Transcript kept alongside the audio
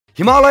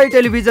हिमालय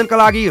टेलिभिजनका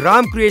लागि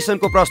राम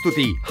क्रिएसनको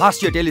प्रस्तुति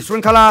हास्य टेली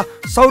श्रृङ्खला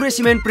सौर्य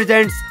सिमेन्ट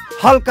प्रेजेन्ट्स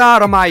हल्का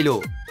रमाइलो।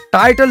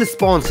 टाइटल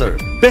स्पोन्सर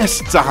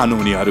बेस्ट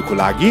चाहनुहुनेहरूको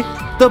लागि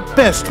द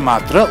बेस्ट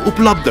मात्र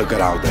उपलब्ध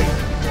गराउँदै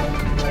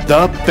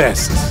द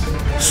बेस्ट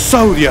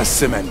सौर्य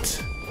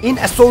cement in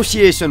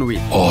association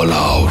with all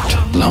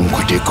out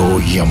लामखुट्टेको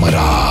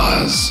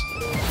यमराज।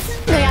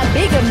 नयाँ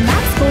बेगम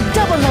म्याक्सको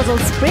डबल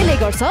नजल स्प्रेले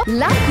गर्छ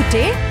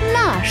लामखुट्टे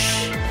नाश।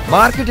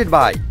 Marketed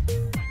by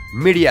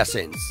media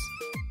sense.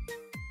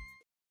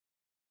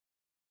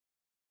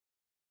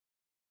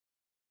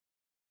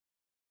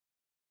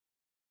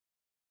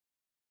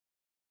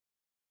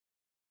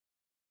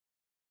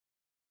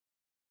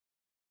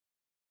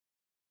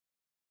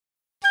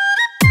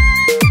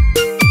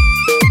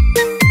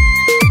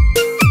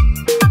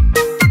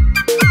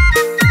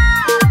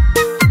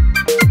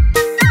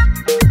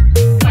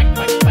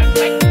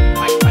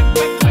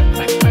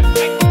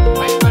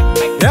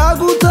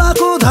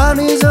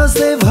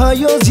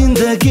 यो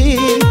जिन्दगी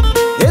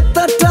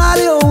यता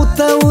टाल्यो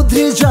उता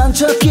उध्री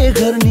जान्छ के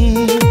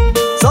गर्ने।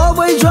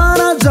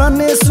 सबैजना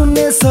जान्ने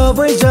सुन्ने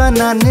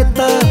सबैजना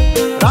नेता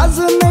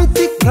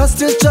राजनैतिक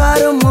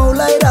भ्रष्टाचार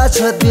मौलाइरहेछ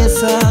देश।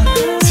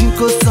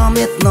 जिनको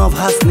समेत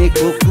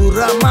नभास्नेको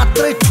कुरा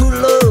मात्रै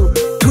ठुलो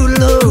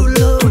ठुलो,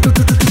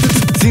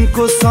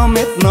 जिनको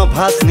समेत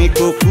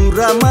नभास्नेको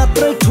कुरा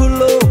मात्रै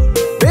ठुलो।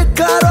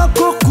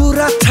 बेकारको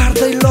कुरा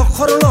छाड्दै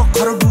लखर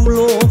लखर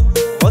डुलो।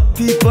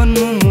 कति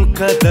बन्नु मुख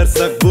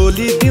दर्शक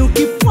बोलिदिउ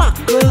कि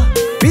पक्क।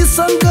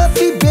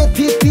 विसङ्गति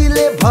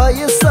व्यथितिले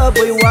भए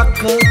सबै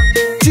वाक्क।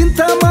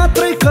 चिन्ता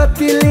मात्रै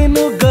कति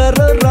लिनु गर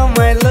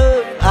रमाइलो।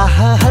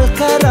 आहा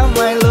हल्का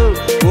रमाइलो,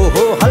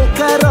 ओहो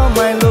हल्का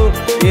रमाइलो।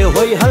 ए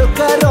होइ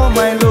हल्का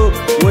रमाइलो,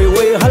 ओइ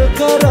ओइ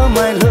हल्का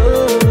रमाइलो,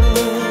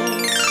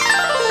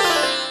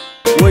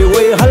 ओइ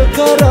ओइ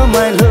हल्का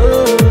रमाइलो।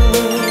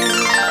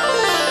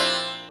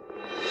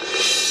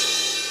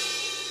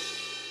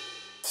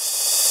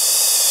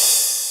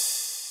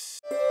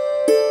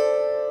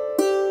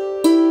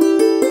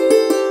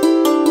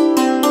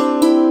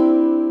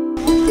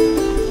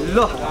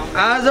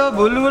 आज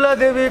भुलबुला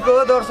देवीको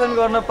दर्शन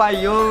गर्न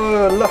पाइयो।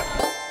 ल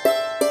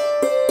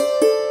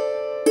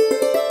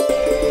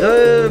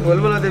जय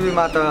भुलबुला देवी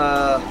माता।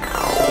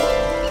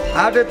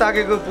 हाटे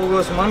ताकेको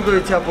पुगोस्, मनको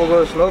इच्छा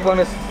पुगोस्। लो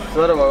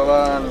गणेश्वर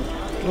भगवान।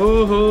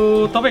 ओहो,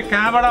 तपाईँ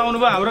कहाँबाट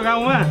आउनुभयो हाम्रो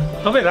गाउँमा?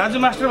 तपाईँ राजु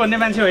मास्टर भन्ने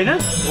मान्छे होइन?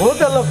 हो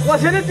त। ल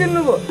कसरी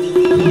चिन्नुभयो?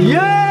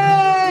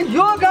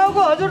 यो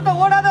गाउँको हजुर त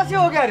वडा अध्यक्ष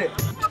हो क्या अरे?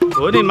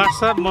 हो नि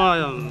मास्टर, म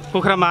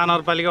पोखरा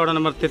महानगरपालिका वडा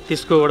नम्बर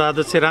 33 को वडा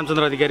अध्यक्ष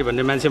रामचन्द्र अधिकारी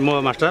भन्ने मान्छे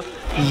म मास्टर।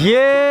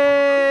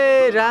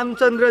 ये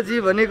रामचन्द्रजी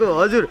भनेको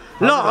हजुर।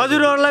 ल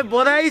हजुरहरूलाई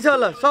बधाई छ।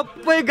 ल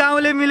सबै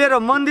गाउँले मिलेर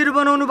मन्दिर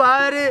बनाउनु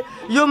भयो अरे।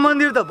 यो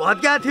मन्दिर त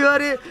भत्क्या थियो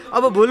अरे।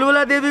 अब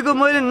भुलबुला देवीको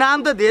मैले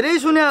नाम त धेरै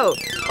सुने हो।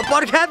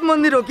 प्रख्यात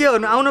मन्दिर हो, के हो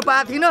आउन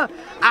पाएको थिइनँ,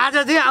 आज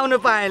चाहिँ आउन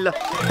पाएँ। ल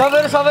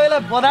तपाईँहरू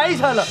सबैलाई बधाई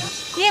छ। ल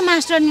ए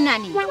मास्टर नि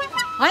नानी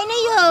होइन,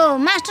 यो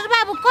मास्टर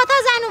बाबु कता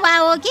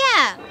जानुभयो हो क्या?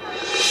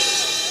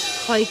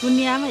 खै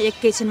कुन्यामा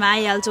एकैछिनमा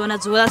आइहाल्छ भने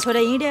झोला छोरा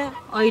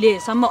हिँड्या।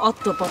 अहिलेसम्म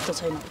अत्तो पत्तो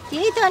छैन।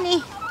 त्यही त नि,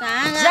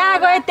 जहाँ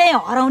गए त्यही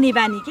हराउने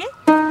बानी के।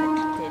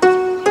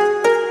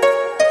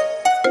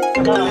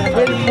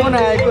 फोन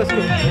आएको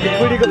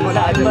बुढीको फोन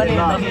आएको।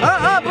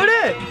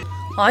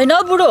 होइन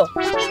बुढो,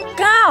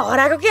 कहाँ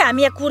हराएको कि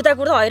हामी यहाँ कुर्दा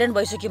कुर्दा हैरान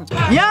भइसक्यौँ।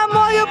 यहाँ म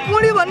यो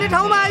पुडी भन्ने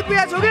ठाउँमा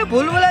आइपुगेको छु कि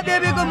भुलबुला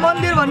देवीको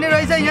मन्दिर भन्ने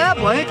रहेछ यहाँ।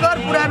 भयङ्कर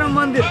पुरानो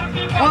मन्दिर।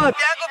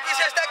 त्यहाँको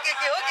विशेषता के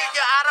हो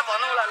के आएर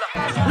भनौँला।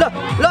 ल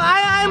ल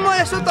आएँ म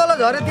यसो तल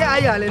झरे थिएँ,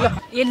 आइहालेँ। ल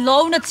ए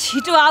लौ न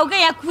छिटो आऊ क्या,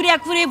 यहाँ कुर्या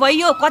कुरे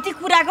भइयो। कति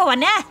कुराको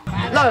भन्या?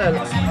 ल ल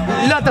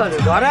ल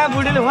त घरा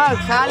बुढीले उहाँ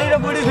साली र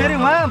बुढी फेरि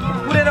उहाँ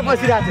पुरेर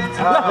बसिरहेको छ।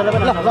 ल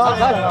ल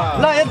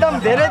ल एकदम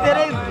धेरै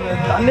धेरै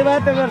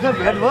धन्यवाद गर्छ।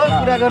 भेट भयो,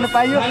 कुरा गर्न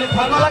पाइयो।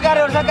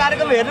 कलाकारहरूसँग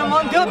कार्यक्रम हेर्न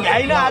मन थियो,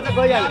 भ्याइन आज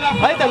गइहाल्यो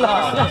है त। ल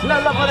ल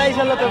ल बधाई छ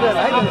ल तपाईँहरू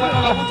है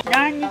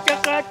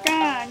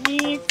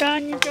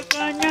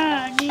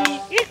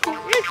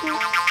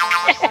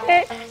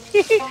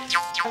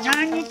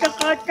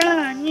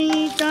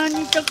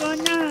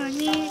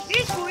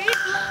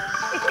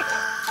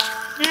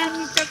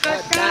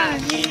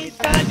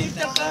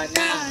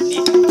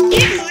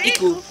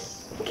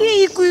के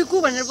इकु इकु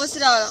भनेर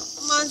बसिरह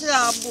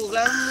मान्छेलाई भोक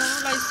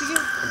लागिसक्यो।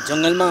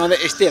 जङ्गलमा आउँदा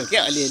यस्तै हो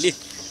क्या अलिअलि।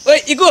 ओइ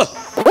इकु,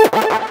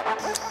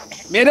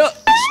 मेरो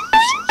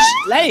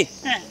लाई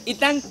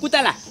इताङ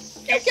कुतला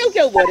क्याउ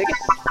क्याउ भरे क्या।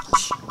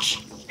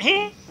 हे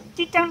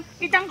इताङ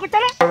इताङ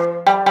कुतला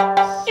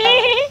ए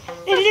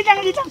इताङ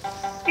इताङ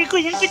इकु इकु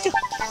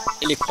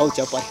यसले खुवाउँछ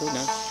पर्ख्यौ न।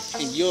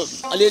 यो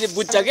अलिअलि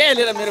बुझ्छ क्या,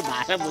 यसले मेरो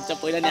भाषा बुझ्छ।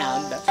 पहिला नै आयो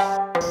नि त।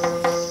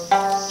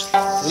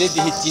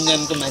 भोलिदेखि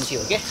चिन्जानको मान्छे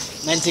हो क्या।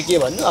 मान्छे के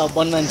भन्नु, अब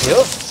वन मान्छे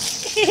हो।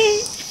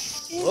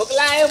 भोक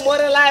लाग्यो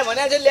मर लाग्यो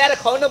भने चाहिँ ल्याएर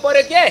खुवाउनु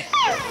पर्यो के।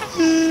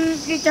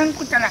 इताङ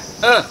कुतला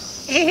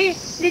ए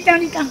इताङ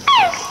इताङ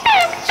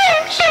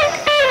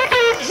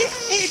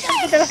इताङ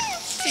कुतला।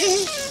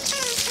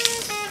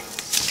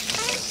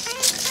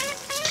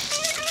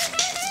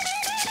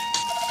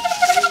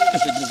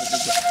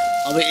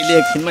 अब यसले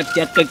एकछिनमा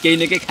ट्याक्क केही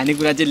न केही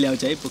खानेकुरा चाहिँ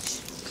ल्याउँछ है पुग्छ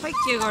खै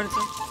के गर्छ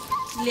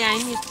ल्यायो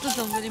नि यस्तो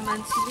जङ्गली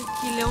मान्छेले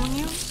के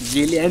ल्याउने हो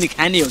जे ल्यायो नि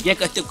खाने हो क्या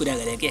कस्तो कुरा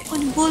गरे के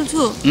अनि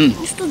बोल्छु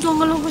यस्तो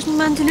जङ्गलमा बस्ने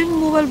मान्छेले नि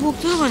मोबाइल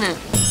बोक्छ भने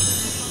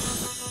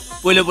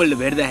पहिलो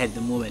भेट्दाखेरि त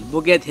मोबाइल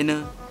बोकेको थिएन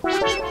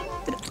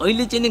तर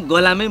अहिले चाहिँ नि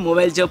गलामै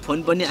मोबाइल छ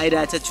फोन पनि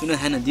आइरहेछ छुन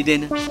खान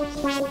दिँदैन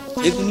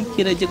यो पनि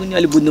के रहेछ कुनै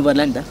अलि बुझ्नु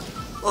पर्ला नि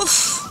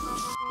त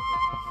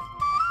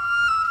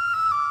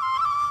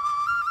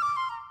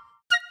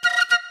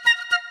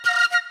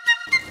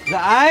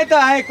आए त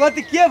आए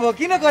कति के भयो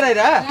किन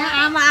कराइरा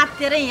आमा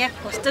आत्तेर यहाँ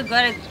कस्तो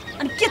गरे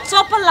अनि के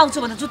चप्पल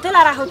लाउँछु भने जुत्तै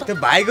ला राखौ त त्यो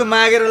भाइको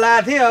मागेर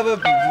लाएको थिएँ अब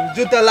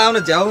जुत्ता लाउन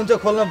झ्याउ हुन्छ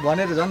खोल्न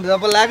भनेर झन्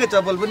चप्पल लाग्यो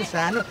चप्पल पनि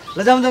सानो ल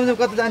जाउँ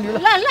कता जाने हो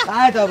ल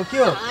आए त अब के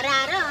हो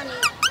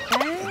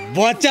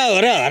बच्चा हो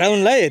र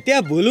हराउनलाई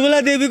त्यहाँ भुलबुला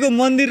देवीको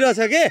मन्दिर रहेछ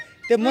के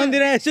त्यो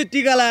मन्दिरमा यसो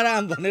टिका लाएर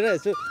आम भनेर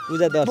यसो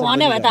पूजा दर्शन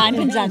भने भए त हामी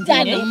पनि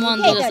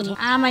जान्छौँ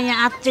आमा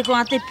यहाँ आत्तेको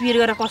आत्ते पिर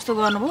गरेर कस्तो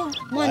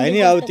गर्नुभयो हैन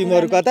अब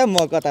तिमीहरू कता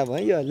म कता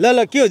भयो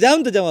ल के हो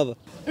जाउँ त जाउँ अब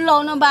लौ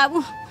न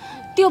बाबु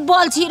त्यो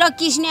बल्छी र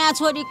किस्न्या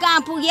छोरी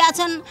कहाँ पुगेका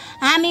छन्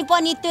हामी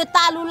पनि त्यो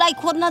तालुलाई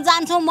खोज्न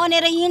जान्छौँ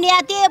भनेर हिँड्या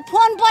थिए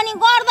फोन पनि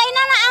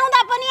गर्दैनन्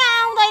आउँदा पनि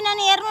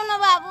आउँदैनन् हेर्नु न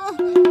बाबु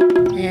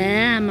ए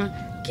आमा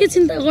के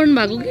चिन्ता गर्नु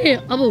भएको के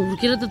अब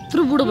हुर्केर त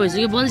त्यत्रो बुढो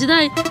भइसक्यो बल्छी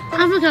दाइ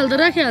आफ्नो ख्याल त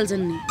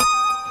राखिहाल्छन् नि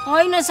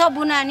होइन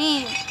सबु नानी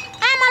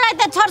आमालाई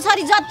त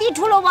छोरछोरी जति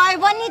ठुलो भए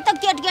पनि त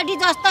केटकेटी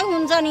जस्तै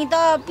हुन्छ नि त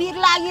पिर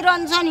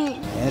लागिरहन्छ नि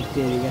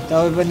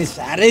तपाईँ पनि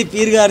साह्रै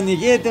पिर गर्ने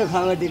के त्यो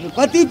खगटीको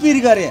कति पिर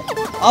गरे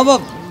अब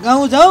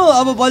गाउँ जाऊ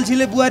अब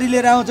बल्छीले बुहारी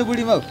लिएर आउँछ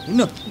बुढीमा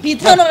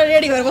हिँड्नु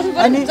रेडी भएर बस्नु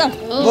अनि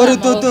बरु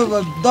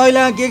त्यो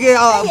दैला के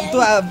त्यो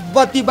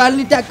बत्ती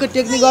बाल्ने ट्याक्क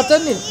टेक्ने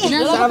गर्छन् नि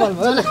चामल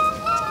भयो ल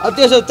अब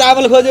त्यसो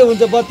चामल खोज्यो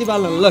हुन्छ बत्ती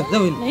बाल्नु ल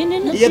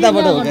जाउँ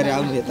यताबाट हो गरे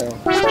आउनु यता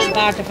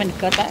बाटो पनि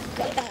कता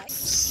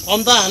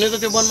अन्त हाने त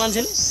त्यो वन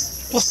मान्छेले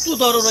कस्तो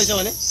डह्रो रहेछ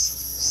भने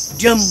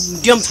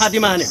ड्याम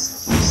छातीमा हाने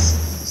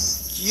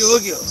के हो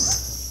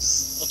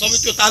तपाईँ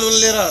त्यो तालु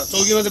लिएर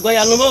चौकीमा चाहिँ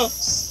गइहाल्नु भयो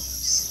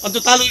अनि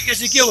त्यो तालुले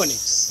केसी के हो भने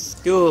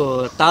त्यो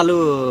तालु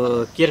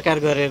केरकार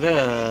गरेर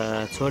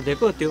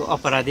छोडिदिएको त्यो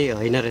अपराधी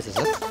होइन रहेछ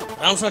सर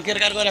राम्रोसँग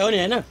केरकार गरे हो नि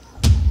होइन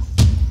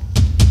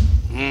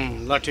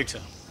ल ठिक छ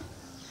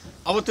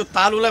अब त्यो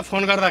तालुलाई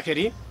फोन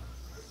गर्दाखेरि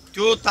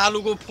त्यो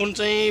तालुको फोन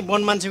चाहिँ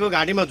वन मान्छेको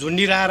घाँटीमा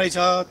झुन्डिरहेको रहेछ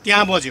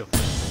त्यहाँ बज्यो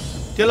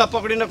त्यसलाई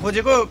पक्रिन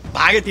खोजेको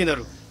भागे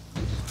तिनीहरू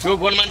त्यो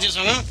वन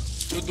मान्छेसँग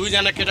त्यो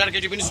दुईजना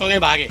केटाकेटी पनि सँगै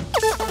भागे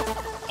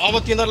अब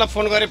तिनीहरूलाई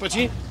फोन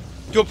गरेपछि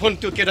त्यो फोन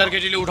त्यो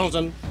केटाकेटीले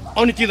उठाउँछन्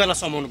अनि तिनीहरूलाई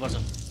समाउनु पर्छ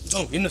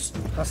जाउँ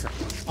हिँड्नुहोस्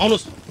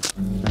आउनुहोस्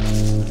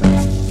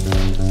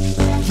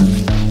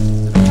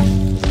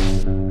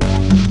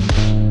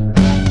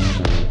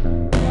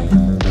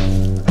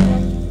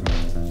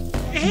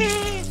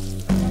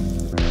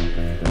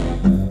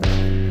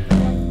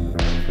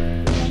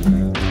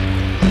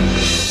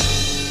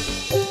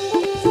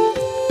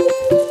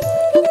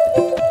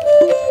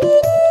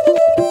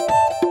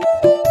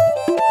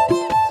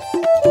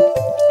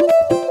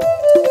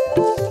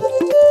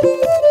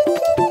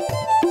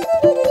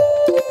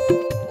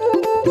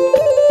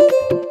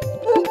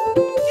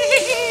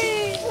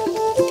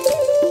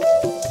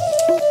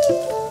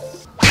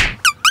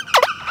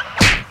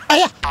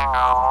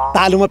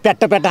तालुमा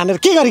प्याट्टा हानेर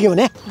के गरेको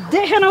भने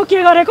देखेनौ के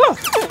गरेको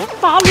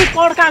तालु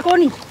पड्काएको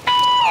नि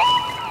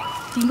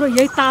तिम्रो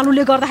यही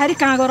तालुले गर्दाखेरि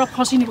कहाँ गएर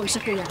फसिने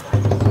भइसक्यो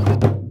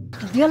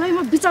यहाँ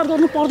बेलैमा विचार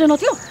गर्नु पर्दैन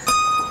थियो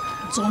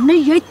झन्डै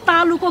यही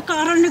तालुको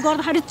कारणले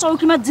गर्दाखेरि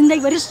चौकीमा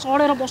जिन्दगीभरि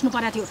सडेर बस्नु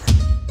परेको थियो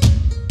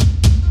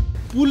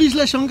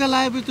पुलिसलाई शङ्का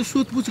लागेपछि त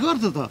सोधपुछ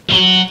गर्छ त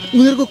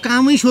उनीहरूको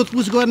कामै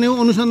सोधपुछ गर्ने हो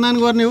अनुसन्धान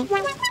गर्ने हो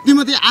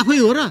तिमी त आफै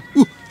हो र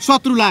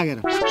शत्रु लागेर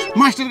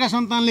मास्टरका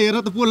सन्तानले हेर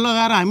त पोल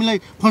लगाएर हामीलाई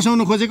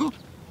फसाउन खोजेको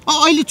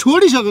अहिले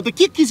छोडिसक्यो त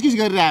के किचकिच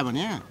गरिरह्यो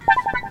भने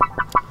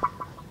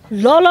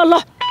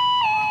ल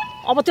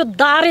अब त्यो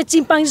दारे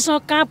चिम्पाङ्गीसँग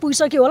कहाँ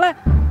पुगिसक्यो होला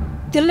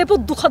त्यसले पो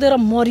दुःख दिएर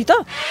मरि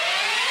त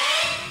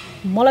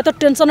मलाई त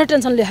टेन्सन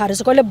ल्याएर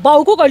छ कहिले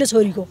बाउको कहिले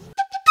छोरीको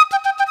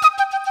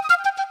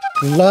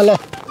ल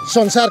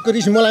संसारको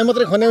रिस मलाई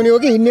मात्रै खन्याउने हो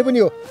कि हिँड्ने पनि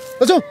हो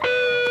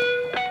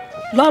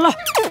ल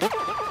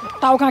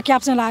ताउ कहाँ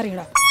क्याप चाहिँ लाएर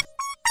हिँड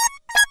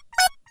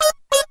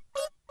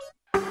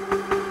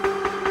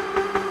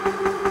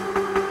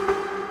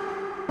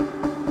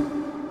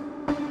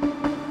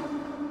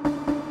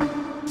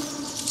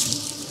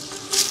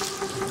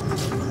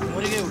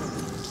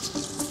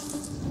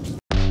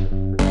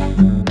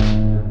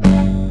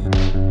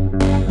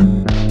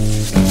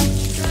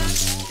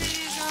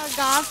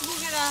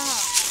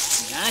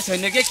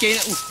छैन के केही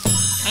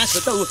घाँस हो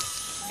त ऊ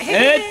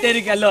ए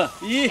तेरिका ल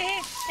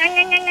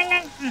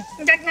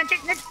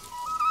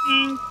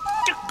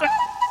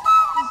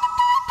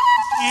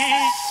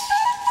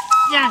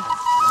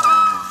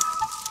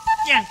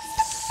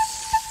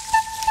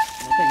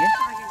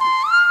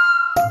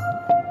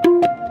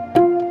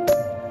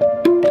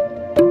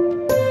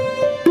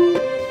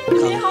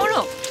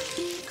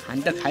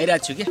खान त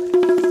खाइरहेको छु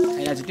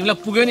तिमीलाई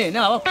पुग्यो नि होइन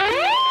अब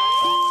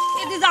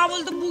यति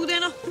चावल त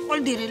पुग्दैन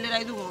अलि धेरै लिएर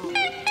आइदिनु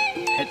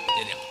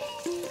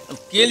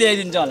के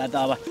ल्याइदिन्छ होला त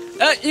अब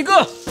ए इको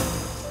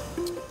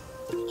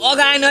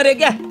अगाएन रे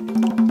क्या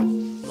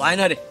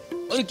भएन रे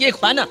अरू के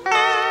खुवान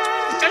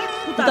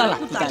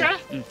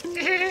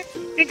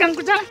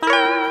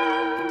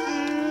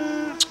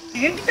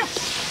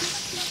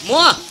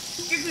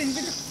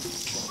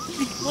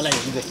मलाई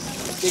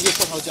के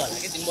पठाउँछ होला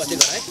कि तिमी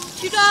बसेको है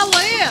छिटो आऊ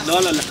है ल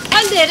ल ल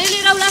अलि धेरै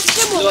लिएर आउला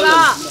के भोग्ला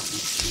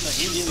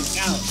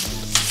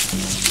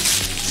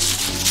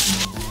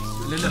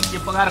ल ल के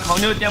पकाएर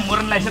खुवाउने हो त्यहाँ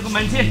मर्न लागिसकेको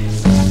मान्छे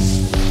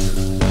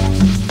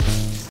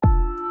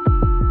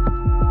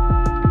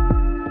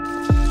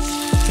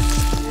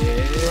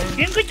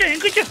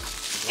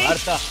घर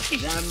त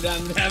राम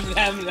राम राम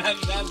राम राम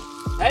राम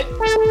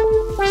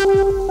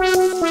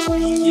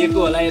के को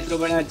होला यत्रो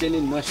बडा चाहिँ नि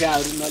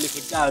नसाहरू नली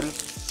खुट्टाहरू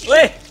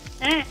ओए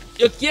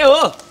यो के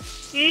हो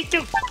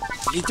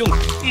लिचुङ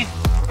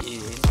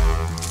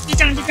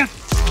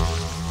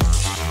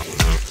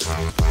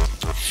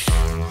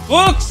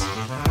बुक्स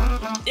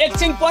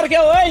एकछिन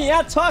पर्ख्यौ है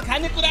यहाँ छ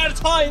खानेकुराहरू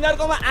छ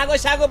यिनीहरूकोमा आगो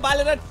सागो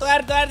बालेर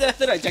तयार तयार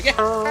जस्तो रहेछ क्या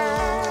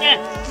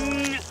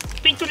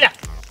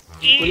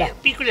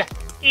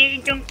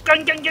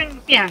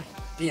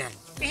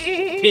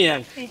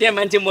त्यहाँ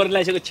मान्छे मर्न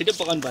लागिसक्यो छिटो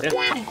पकाउनु पर्यो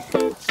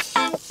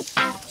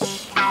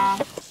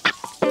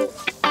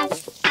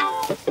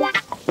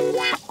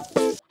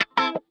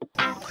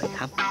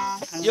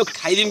यो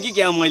खाइदिउँ कि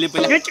क्या मैले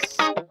पहिला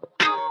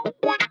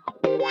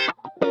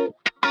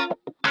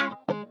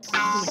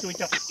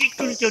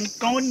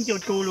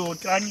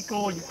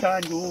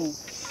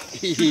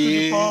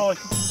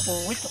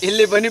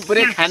यसले पनि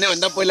पुरै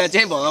खानेभन्दा पहिला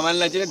चाहिँ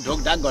भगवान्लाई चाहिँ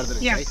ढोकढाक गर्दो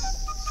रहेछ है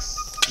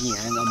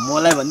यहाँ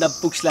मलाई भन्दा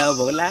पुक्स लाग्यो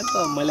भोक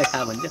लाग्यो मैले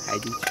खा भन्छ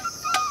खाइदिन्छु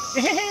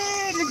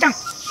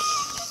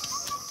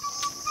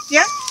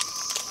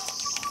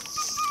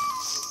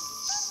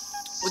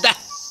उता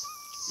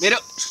मेरो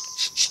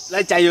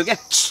लाई चाहियो क्या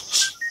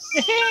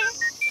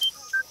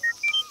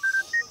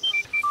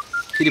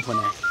फेरि फोन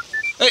आयो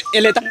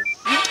यसले त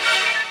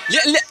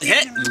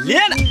ले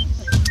न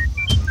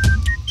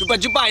चुप्पा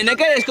चुप्पा होइन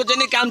क्या यसको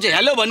चाहिँ काम चाहिँ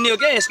हेलो भन्ने हो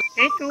क्या यसको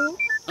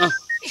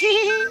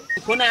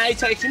फोन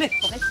आइछ एकछिन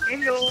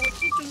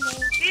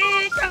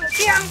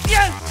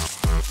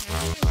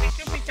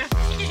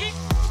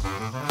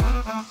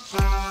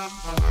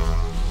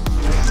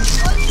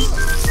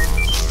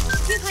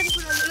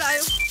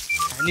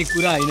खाने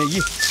कुरा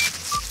होइन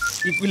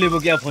इकुले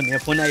बोक्या फोन यहाँ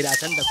फोन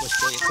आइरहेछ नि त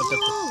कसको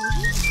एकपल्ट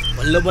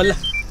बल्ल बल्ल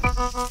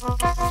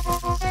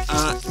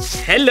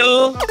हेलो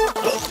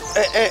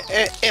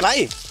ए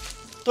भाइ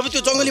तपाईँ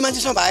त्यो जङ्गली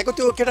मान्छेसँग भएको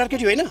त्यो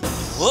केटाकेटी होइन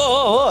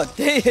हो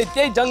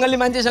त्यही जङ्गली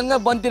मान्छेसँग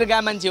वनतिर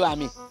गएको मान्छे हो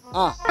हामी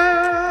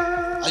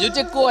हजुर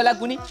चाहिँ को होला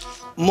कुनी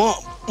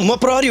म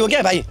प्रहरी हो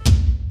क्या भाइ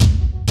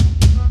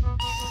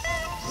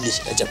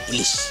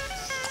पुलिस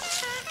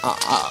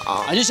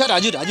हजुर सर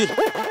हजुर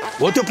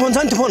हो त्यो फोन छ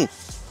नि त्यो फोन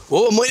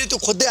हो मैले त्यो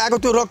खोज्दै आएको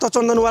त्यो रक्त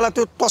चन्दनवाला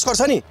त्यो तस्कर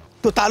छ नि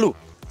त्यो तालु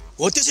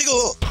हो त्यसैको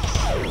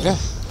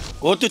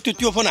हो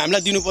त्यो फोन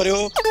हामीलाई दिनु पर्यो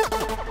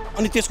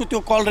अनि त्यसको त्यो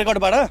कल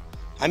रेकर्डबाट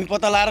हामी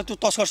पत्ता लगाएर त्यो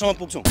तस्करसम्म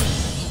पुग्छौँ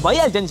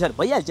भइहाल्छ नि सर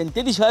भइहाल्छ नि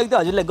त्यति सहयोग त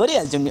हजुरलाई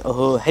गरिहाल्छौँ नि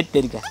ओहो हेट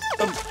तेरिका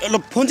ल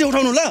फोन चाहिँ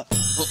उठाउनु ल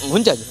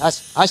हुन्छ हजुर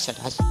हस् सर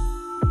हस्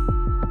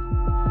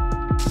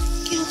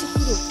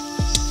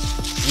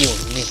के हो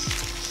नि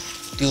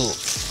त्यो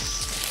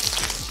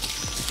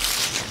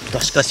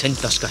तस्कर छ नि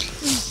तस्कर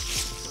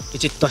यो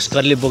चाहिँ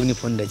तस्करले बोक्ने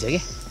फोन रहेछ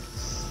क्या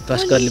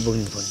तस्करले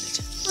बोक्ने फोन रहेछ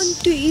अनि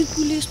त्यो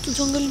इकुले यस्तो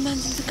जङ्गली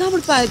मान्छेले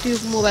कहाँबाट पायो त्यो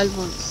मोबाइल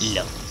फोन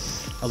ल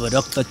अब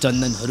रक्त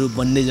चन्दनहरू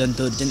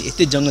वन्यजन्तुहरू चाहिँ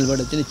यस्तै जङ्गलबाट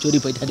चाहिँ चोरी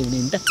पैठारी हुने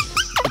नि त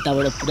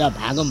यताबाट पुरा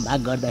भागम भाग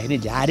गर्दाखेरि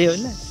झार्यो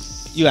होइन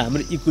यो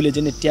हाम्रो इकुले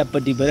चाहिँ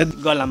ट्यापपट्टि भएर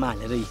गलामा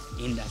हालेर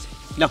हिँड्दा छ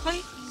ल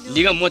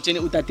लिग म चाहिँ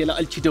उता त्यसलाई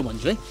अलिक छिटो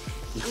भन्छु है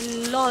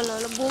ल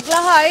भोग्ला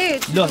है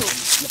ल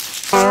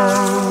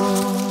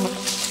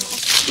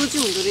त्यो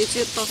चाहिँ हुँदो रहेछ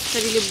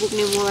तस्करीले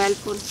बोक्ने मोबाइल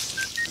फोन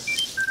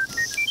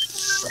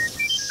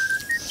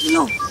ल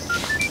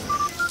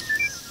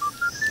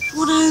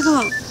फोन आयो त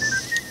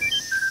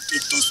त्यो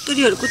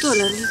तस्करीहरूको त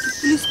होला नि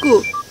पुलिसको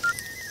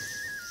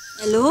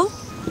हेलो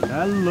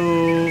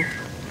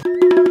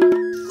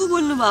को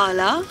बोल्नु भयो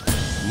होला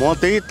म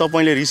त्यही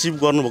तपाईँले रिसिभ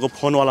गर्नुभएको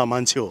फोनवाला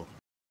मान्छे हो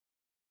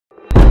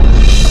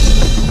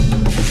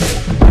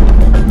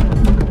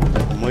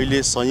मैले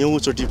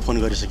सयौँचोटि फोन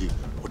गरिसकेँ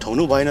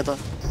उठाउनु भएन त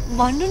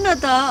भन्नु न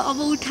त अब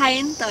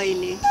उठाएँ नि त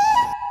अहिले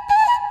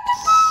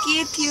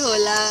के थियो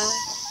होला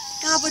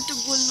कहाँबाट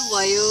बोल्नु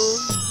भयो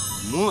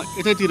म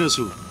यतैतिर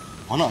छु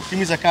भन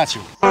तिमी चाहिँ कहाँ छौ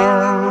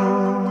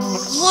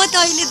म त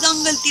अहिले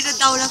जङ्गलतिर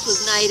दाउरा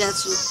खोज्न आइरहेको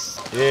छु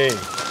ए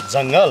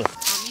जङ्गल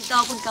हामी त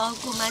अब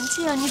गाउँको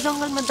मान्छे अनि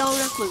जङ्गलमा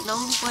दाउरा खोज्न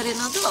आउनु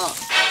परेन त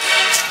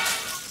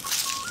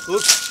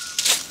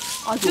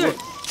हजुर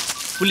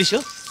पुलिस हो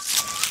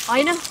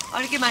होइन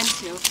अर्कै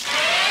मान्छे हो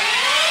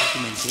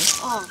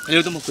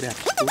ल्याउ त म कुरा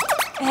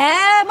हे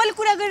मैले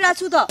कुरा गरिरहेको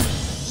छु त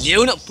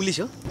ल्याउ न पुलिस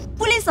हो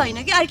पुलिस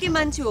होइन कि अर्कै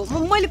मान्छे हो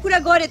मैले कुरा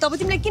गरेँ तब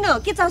तिमीलाई किन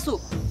के चासो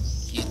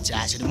के यो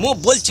चासो म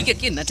बोल्छु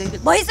के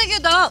नचाहिँदैन भइसक्यो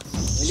त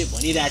मैले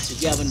भनिरहेको छु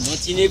कि अब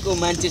नचिनेको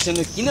मान्छेसँग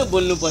किन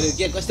बोल्नु पर्यो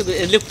के कस्तो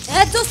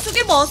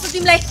जोसुकै भन्छ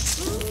तिमीलाई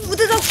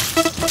उता जाऊ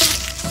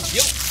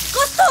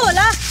कस्तो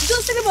होला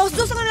जोसुकै भन्छ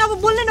जोसँग अब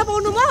बोल्नै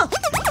नपाउनु म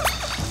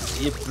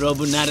ए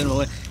प्रभु नारायण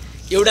भगवान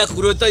एउटा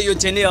कुरो त यो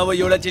चाहिँ नि अब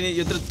एउटा चाहिँ नि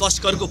यत्रो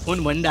तस्करको फोन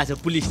भनिरहेको छ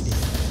पुलिसले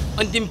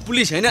अनि तिमी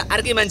पुलिस होइन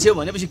अर्कै मान्छे हो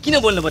भनेपछि किन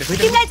बोल्नु पर्यो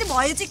तिमीलाई चाहिँ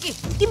भयो चाहिँ के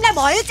तिमीलाई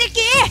भयो चाहिँ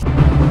के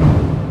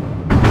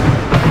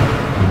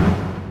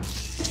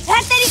हे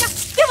तेरिका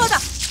के भयो त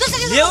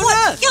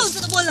के हुन्छ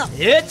त बोल्न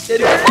हे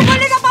तेरिका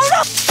बोल्नै नपाउनु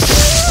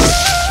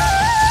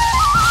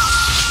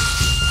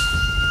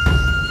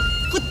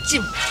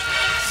कुच्चिम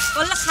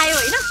बल्ल खायो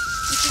होइन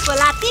कुच्चीको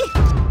लाती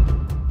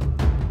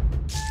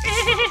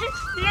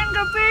Yang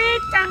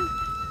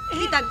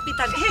pitang.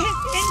 Pitang.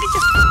 Yang gitu.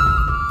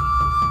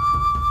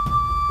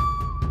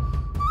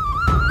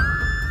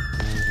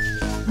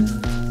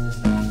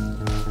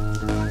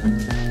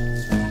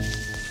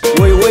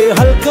 Woi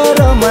हल्का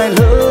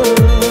रमाइलो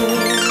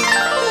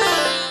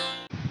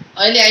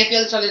अहिले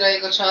आइपिएल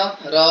चलिरहेको छ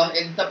र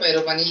यदि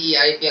तपाईहरु पनि यी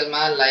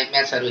आइपिएलमा लाइभ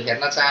म्याचहरु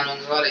हेर्न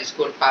चाहनुहुन्छ र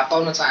स्कोर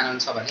पाउन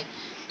चाहनुहुन्छ भने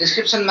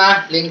डिस्क्रिप्सनमा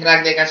लिंक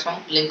राख्दिएका छौं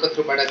लिंकको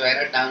थ्रुबाट गएर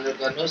डाउनलोड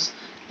गर्नुस्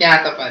त्यहाँ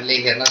तपाईहरुले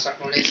हेर्न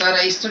सक्नुहुनेछ र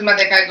स्क्रिनमा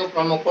देखाएको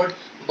प्रोमो कोड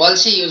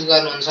बल्छी युज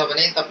गर्नुहुन्छ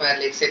भने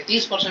तपाईहरुले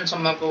 130%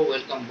 सम्मको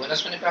वेलकम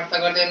बोनस पनि प्राप्त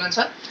गर्दै हुनुहुन्छ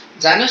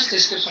जानुस्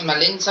डिस्क्रिप्सनमा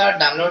लिंक छ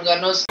डाउनलोड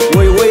गर्नुस्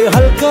वoi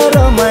हल्का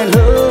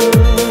रमाइलो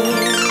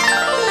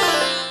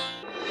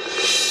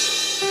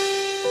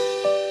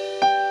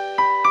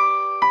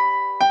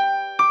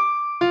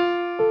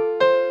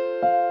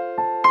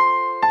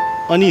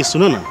अनि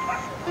सुन न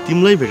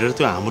तिमीलाई भेटेर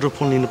त्यो हाम्रो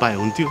फोन लिन पाए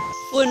हुन्थ्यो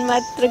फोन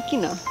मात्र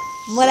किन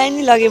मलाई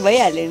नि लगे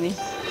भइहाल्यो नि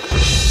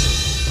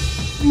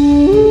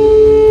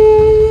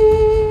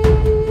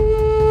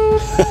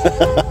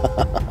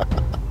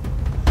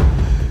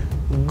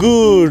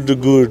गुड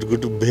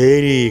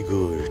भेरी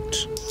गुड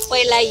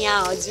पहिला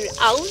यहाँ हजुर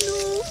आउनु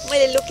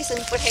मैले लोकेसन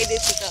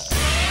पठाइदिएछु त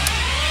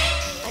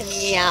अनि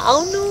यहाँ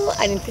आउनु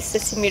अनि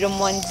त्यसपछि मेरो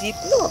मन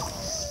जित्नु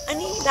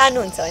अनि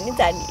लानुहुन्छ भने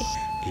जाने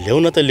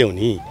ल्याउन त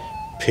ल्याउनी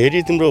फेरि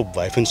तिम्रो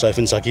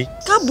बॉयफ्रेन्ड छ कि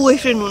का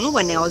बोयफ्रेन्ड हुनु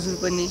भन्ने हजुर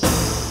पनि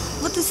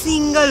म त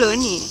सिंगल हो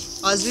नि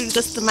हजुर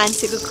जस्तो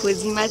मान्छेको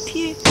खोजीमा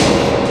थिए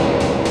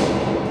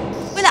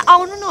पहिला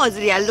आउनु न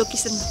हजुर यहाँ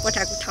लोकेसन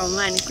पठाएको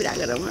ठाउँमा अनि कुरा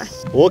गरौँ न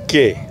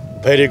okay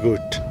very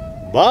good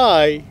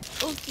by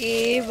okay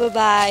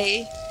bye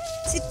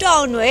छिट्टो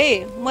आउनु है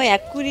म यहाँ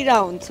कुरिरा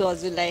हुन्छु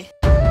हजुरलाई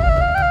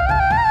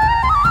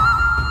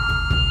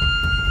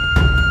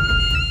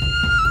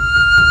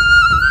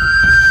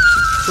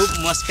खूब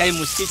मस्काई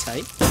मुस्की छ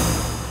है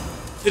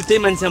त्यो त्यही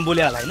मान्छेसँग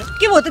बोले होला हैन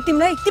के भयो त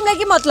तिमीलाई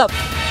के मतलब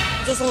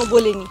जोसँग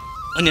बोले नि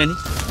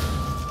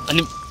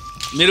अनि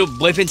मेरो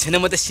बोयफ्रेन्ड छैन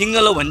म त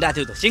सिंगल हो भनिरहेको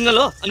थियो त सिंगल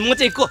हो अनि म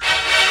चाहिँ को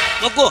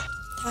म को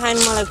थाहा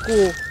मलाई को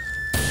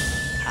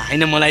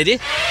हैन मलाई रे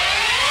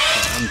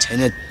काम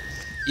छैन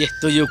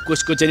यस्तो यो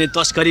कसको चाहिँ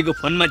तस्करीको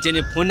फोनमा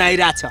चाहिँ फोन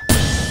आइराछ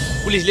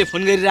पुलिसले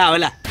फोन गरिरा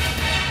होला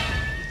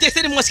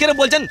त्यसरी मस्केर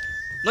बोल्छन्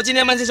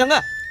नचिने मान्छेसँग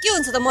के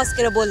हुन्छ त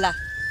मस्केर बोल्दा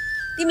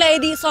तिमीलाई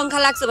यदि शंका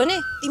लाग्छ भने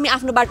तिमी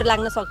आफ्नो बाटो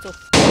लाग्न सक्छौ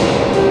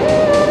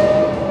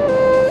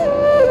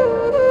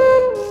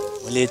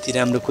मैले यति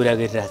राम्रो कुरा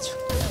गरिरहेको छु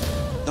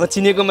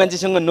नचिनेको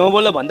मान्छेसँग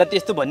नबोल भन्दा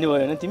त्यस्तो भन्ने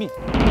भयो हैन तिमी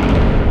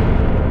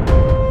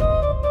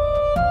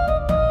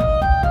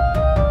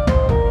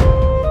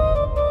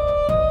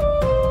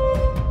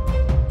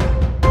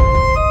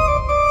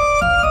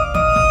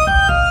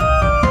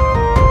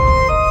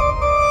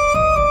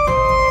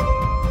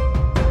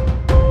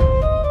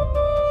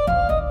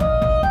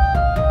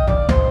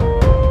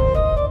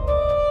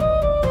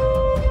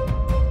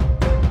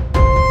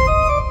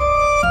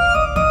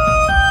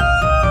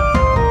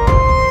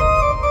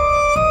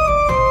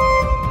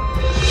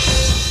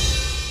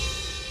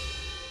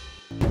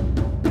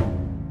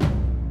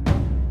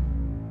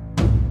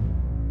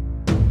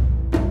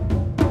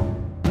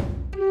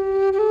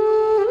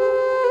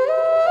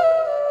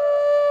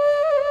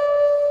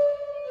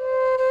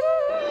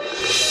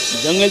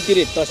जंगलतिर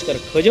तस्कर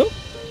खोज्यौ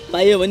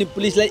पायो भने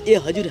पुलिसलाई ए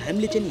हजुर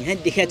हामीले चाहिँ यहाँ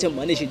देखाएको छौं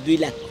भनेपछि 2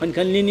 लाख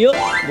खनखन लिने हो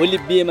भोलि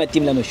बिहेमा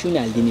तिमीलाई म सुन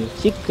हाल्दिने हो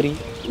सिक्री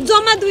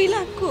जम्मा 2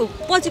 लाख को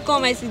पछि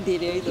कमाइसी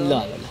धेरै है त ल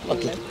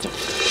ओके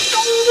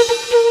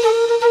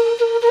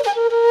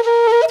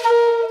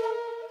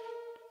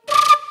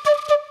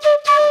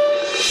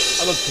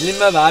अब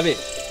फिल्ममा भाबे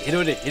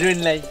हिरोले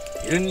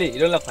हिरोइनले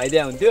हिरोलाई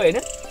फाइदा हुन्थ्यो हैन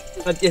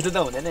तर त्यस्तो त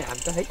हुँदैन हाम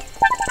त है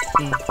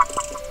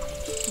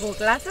भोक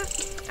लाग्छ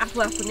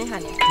आफू नै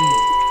खाने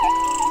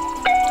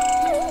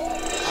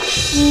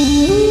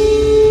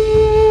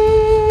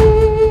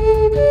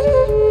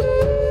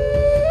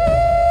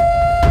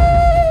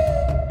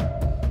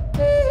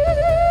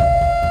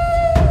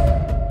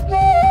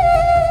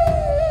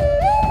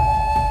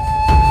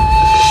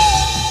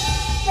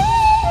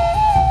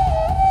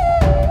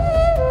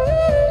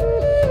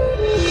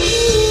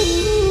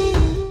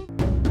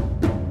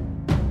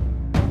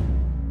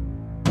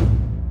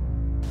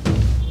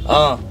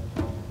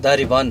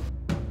दारी भन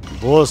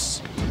बोस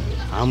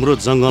हाम्रो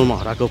जंगलमा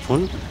हराएको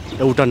फोन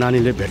एउटा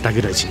नानीले भेट्टाकी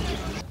रहेछ।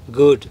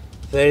 Good,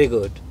 very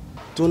good.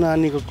 त्यो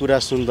नानीको कुरा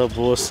सुन्दा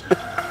बोस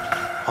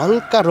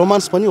हल्का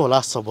रोमान्स पनि होला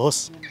जस्तो बोस।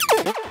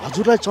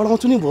 हजुरलाई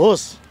चढाउँछु नि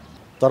बोस।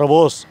 तर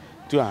बोस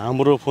त्यो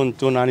हाम्रो फोन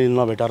त्यो नानीले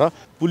नभेटाएर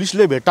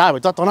पुलिसले भेटायो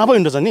भने त तनाव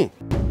हिँड्छ नि।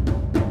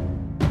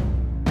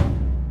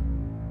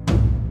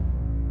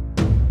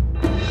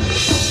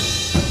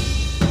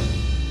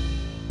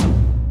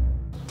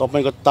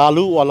 तपाईँको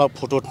तालुवाला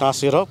फोटो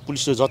टाँसेर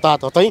पुलिसले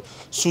जताततै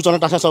सूचना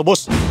टाँसेछ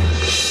बोस।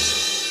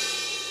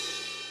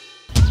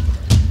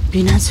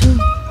 बिनाजु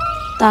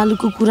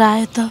तालुको कुरा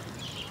आयो त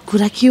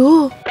कुरा के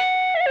हो?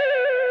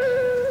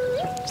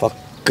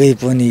 पक्कै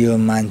पनि यो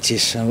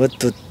मान्छेसँग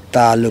त्यो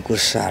तालुको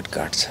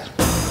साटगाट छ।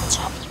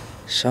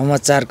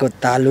 समाचारको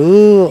तालु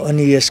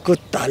अनि यसको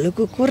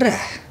तालुको कुरा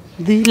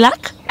 2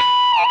 लाख।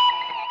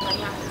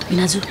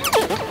 बिनाजु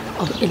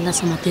अब यसलाई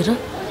समातेर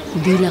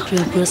 2 लाख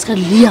रुपियाँ पुरस्कार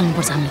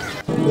लिइआउनुपर्छ हामीले।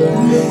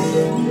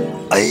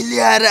 अहिले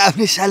आएर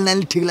आफ्नो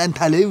सालनाले ठिक लाग्न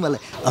थाल्यो है मलाई।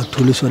 अब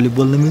ठुलो स्वरले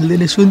बोल्न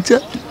मिल्दैन सुन्छ।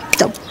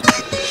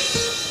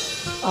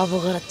 अब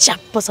गएर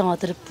च्याप्प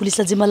समातेर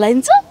पुलिसलाई जिम्मा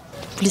लाइन्छ।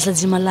 पुलिसलाई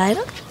जिम्मा लाएर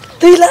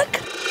 2 लाख।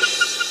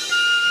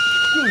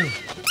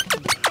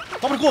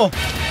 तपाईँको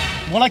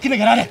मलाई किन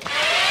घेराले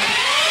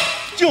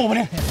के हो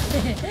भने?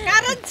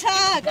 कारण छ।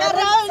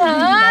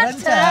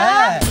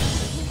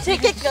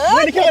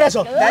 मैले के गरेछ?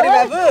 दारी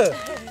बाबु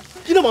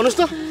किन भन्नुस्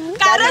त?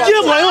 कारण के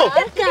भयो?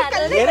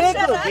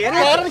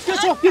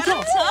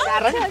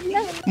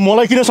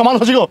 मलाई किन सामान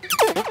खोजेको?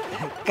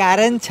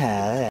 कारण छ।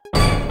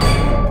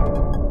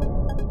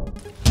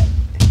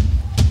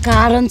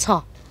 कारण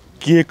छ।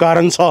 के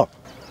कारण छ?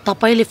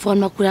 तपाईले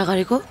फोनमा कुरा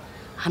गरेको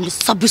हामीले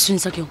सबै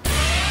सुनिसक्यौं।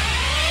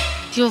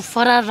 त्यो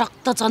फरार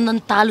रक्तचन्दन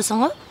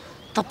तालुसँग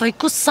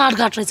तपाईको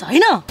साटगाट रहेछ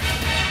हैन?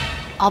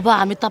 अब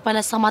हामी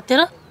तपाईलाई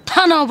समातेर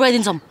थानामा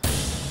पुर्याइदिन्छौँ।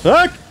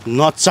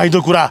 नचाहिदो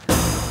कुरा।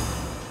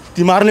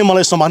 तिमीहरूले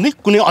मलाई समात्ने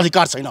कुनै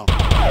अधिकार छैन।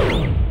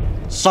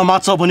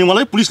 समात्छ भने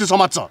मलाई पुलिसले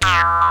समात्छ।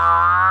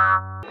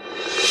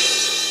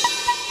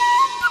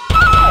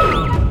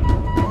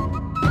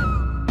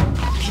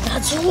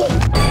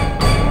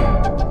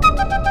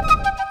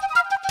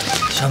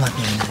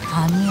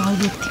 हामी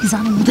अहिले यति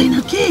जानु हुँदैन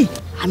कि?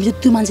 हामीले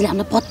त्यो मान्छेले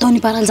हामीलाई पत्याउने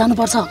पाराले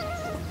जानुपर्छ।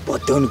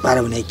 पत्याउने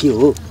पारा भने के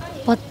हो?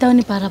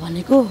 पत्याउने पारा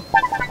भनेको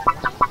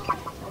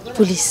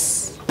पुलिस।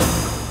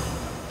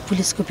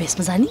 पुलिसको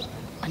भेषमा जाने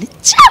अनि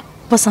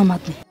च्याप्प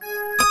समात्ने।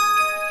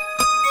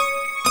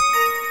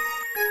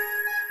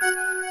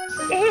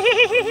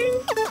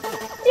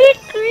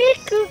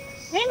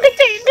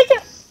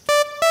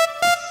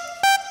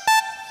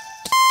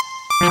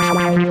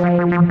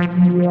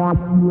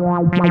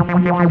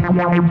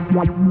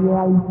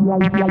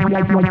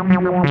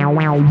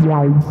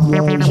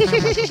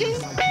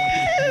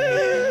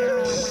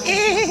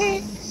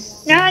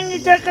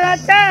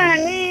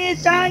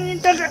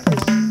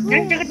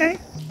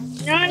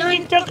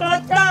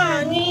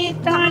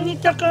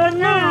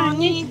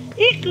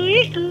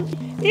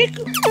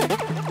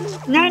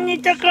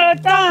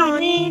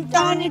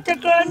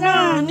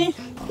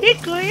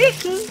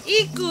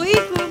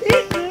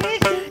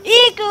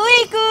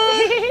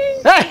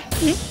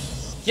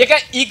 के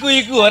इकु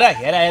इकु हो र?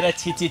 हेर हेर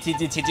छिची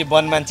छिची छिची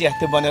वन मान्छे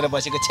जस्तो बनेर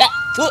बसेको छ्या।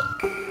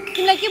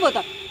 तिमीलाई के भयो त?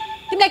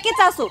 तिमीलाई के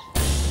चासो?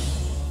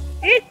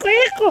 इकु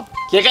इकु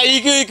के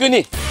इकु इकु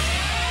नि?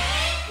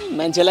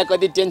 मान्छेलाई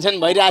कति टेन्सन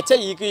भइरहेछ।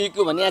 इकु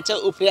इकु भनिरहेछ,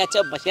 उफ्रिरहेछ,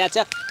 बसिरहेछ।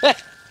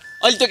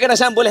 अहिले त्यो केटा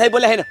साम बोले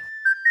हैन।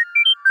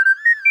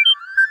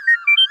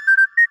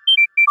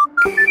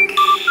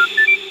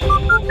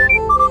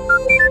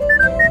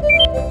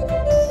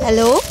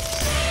 हेलो,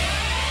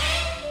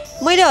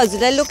 मैले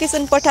हजुरलाई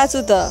लोकेसन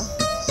पठाछु त।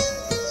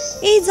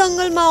 यही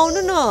जङ्गलमा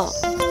आउनु न,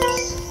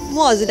 म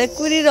हजुरलाई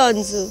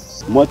कुरिरहन्छु।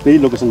 म त्यही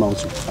लोकेसनमा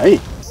आउँछु है।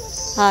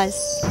 हस्।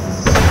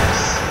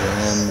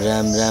 राम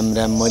राम राम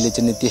राम। मैले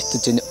चाहिँ त्यस्तो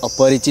चाहिँ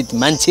अपरिचित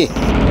मान्छे,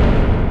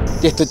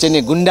 त्यस्तो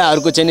चाहिँ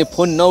गुन्डाहरूको चाहिँ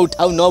फोन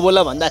नउठाऊ नबोल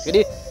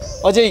भन्दाखेरि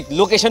अझै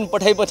लोकेसन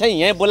पठाइ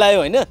यहाँ बोलायो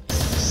होइन?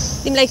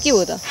 तिमीलाई के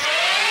हो त?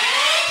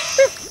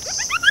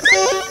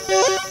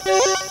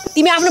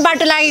 तिमी आफ्नो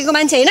बाटो लागेको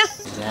मान्छे होइन?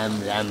 राम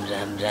राम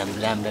राम राम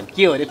राम राम।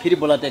 के हो रे? फेरि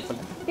बोला त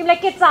एकपल्ट। तिमीलाई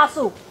के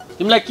चासो?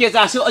 तिमीलाई के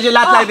चासो? अझै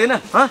लात लाग्दैन?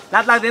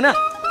 लात लाग्दैन?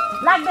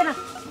 लाग्दैन।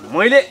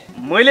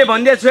 मैले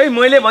भनिदिएको छु है,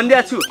 मैले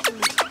भनिदिएको छु।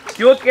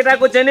 त्यो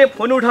केटाको चाहिँ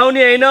फोन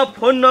उठाउने होइन,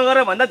 फोन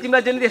नगर भन्दा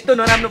तिमीलाई चाहिँ त्यस्तो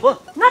नराम्रो भयो।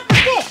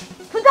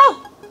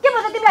 के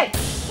भन्छ तिमीलाई?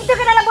 त्यो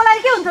केटालाई बोलाएर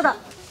के हुन्छ त?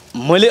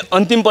 मैले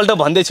अन्तिमपल्ट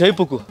भन्दैछु है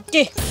पुकु।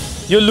 के?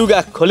 यो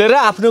लुगा खोलेर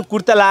आफ्नो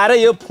कुर्ता लाएर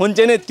यो फोन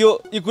चाहिँ त्यो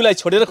इकुलाई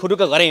छोडेर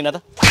खुरुक्क गरे हैन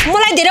त?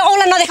 मलाई धेरै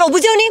औँला नदेखाऊ,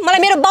 बुझ्यौ नि? मलाई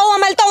मेरो बाउ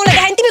आमाले त औँला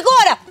देखाइन। तिमी को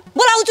हो र?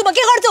 बोलाउँछु, म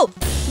के गर्छु?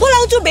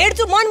 बोलाउँछु,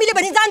 भेट्छु, मन मिल्यो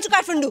भने जान्छु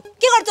काठमाडौँ।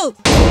 के गर्छु?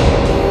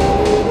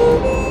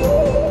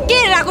 के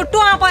राको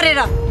टुवा परेर?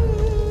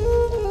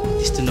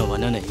 त्यस्तो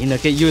नभन न, हिँड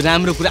के यो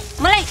राम्रो कुरा।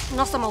 मलाई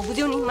नसमाऊ,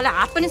 बुझ्यौ नि? मलाई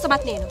हात पनि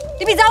समात्ने हैन।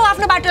 तिमी जाऊ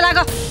आफ्नो बाटो लाग।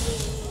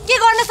 के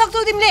गर्न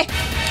सक्छौ तिमीले?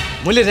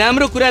 मैले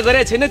राम्रो कुरा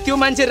गरे छैन। त्यो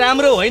मान्छे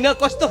राम्रो होइन,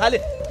 कस्तो खाले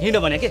हिँड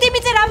भने के? तिमी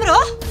चाहिँ राम्रो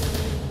हो?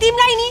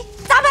 तिमीलाई नि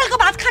चावलको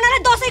भात खानालाई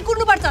दसैँ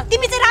कुर्नु पर्छ।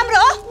 तिमी चाहिँ राम्रो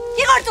हो?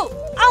 के गर्छु?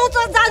 आउँछु,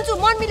 जान्छु,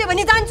 मन मिल्यो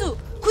भने जान्छु।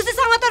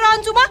 खुसीसँग त रह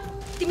भन्छु म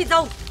तिमी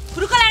जाऊ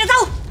खुरुक लाएर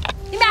जाऊ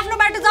तिमी आफ्नो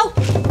बाटो जाऊ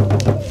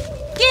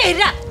के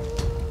हेरा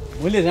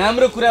मैले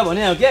राम्रो कुरा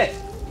भने हो के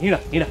हिँड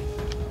हिँड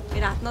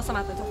मेरो हात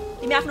नसमात जाऊ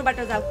तिमी आफ्नो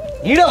बाटो जाऊ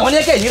हिँड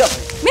भने के हिँड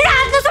मेरो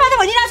हात नसमात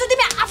भनिरहेको छु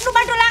तिमी आफ्नो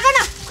बाटो लाग न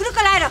खुरुक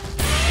लाएर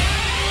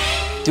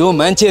त्यो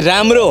मान्छे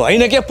राम्रो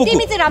होइन के पुक्कु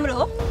तिमी चाहिँ राम्रो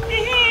हो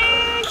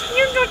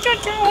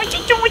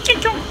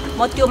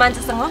म त्यो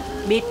मान्छेसँग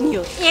भेट्नी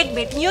हो 1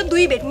 भेट्नी हो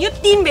 2 भेट्नी हो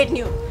 3 भेट्नी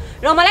हो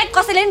र मलाई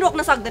कसैले पनि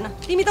रोक्न सक्दैन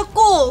तिमी त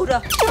को हो र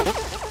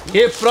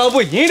हे प्रभु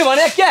हिँड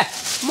भने के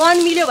मन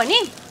मिल्यो भने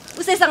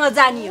उसैसँग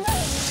जानी हो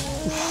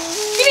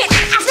तिमी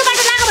आफ्नो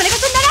बाटो लाग भनेको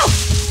सुन्दैनौ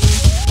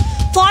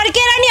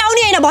फर्केर नि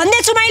आउने हैन भन्दै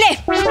छु मैले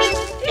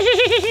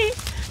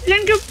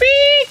लन्डु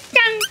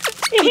पिटाङ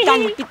पिटाङ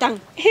पिटाङ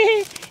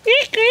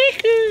इकु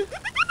इकु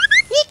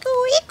इकु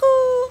इकु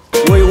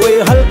ओइ ओइ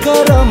हल्का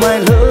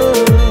रमाइलो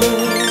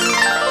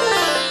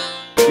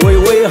ओइ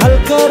ओइ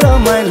हल्का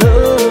रमाइलो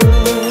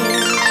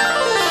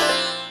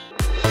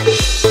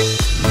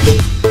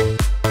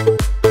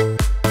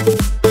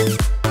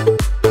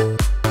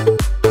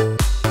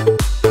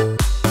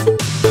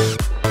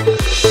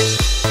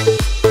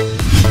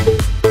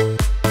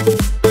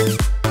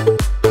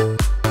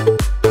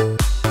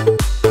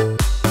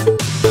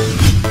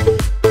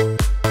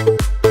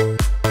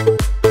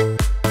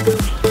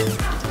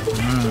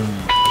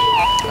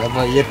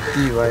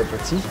यति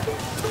भएपछि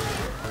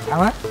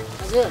आमा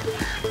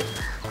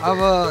अब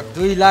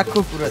 2 लाखको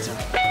कुरा छ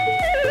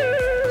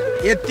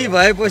यति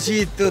भएपछि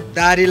त्यो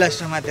दारीलाई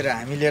समातेर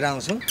हामी लिएर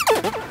आउँछौँ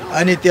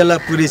अनि त्यसलाई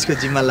पुलिसको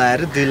जिम्मा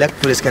लाएर 2 लाख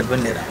पुरस्कार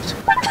पनि लिएर आउँछौँ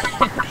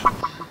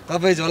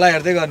तपाईँ झोला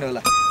हेर्दै गर्नु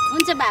होला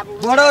हुन्छ बाबु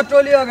बडो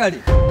टोली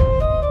अगाडि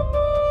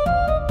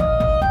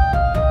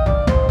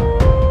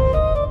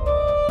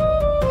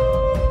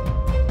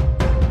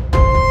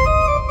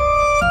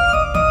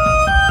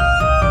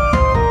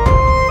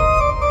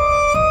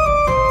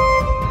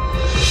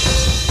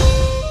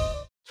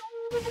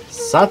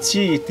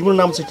साँच्ची तिम्रो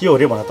नाम चाहिँ के हो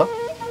रे भन त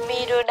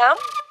मेरो नाम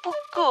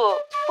पुक्कु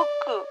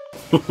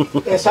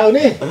पुक्कु ए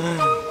साउनी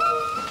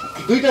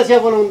 2टा चिया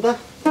बनाउनु त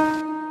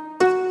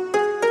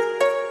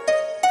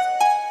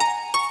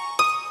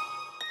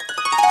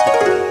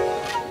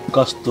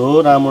कस्तो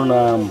राम्रो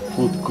नाम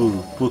पुक्कु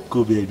पुक्कु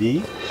बेबी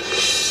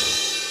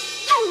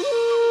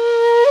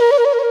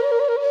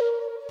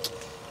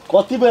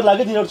कति बेर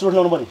लाग्यो तिनीहरू चोट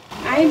ल्याउनु पर्ने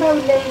आइ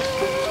बाबुले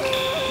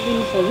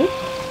दिनु पर्यो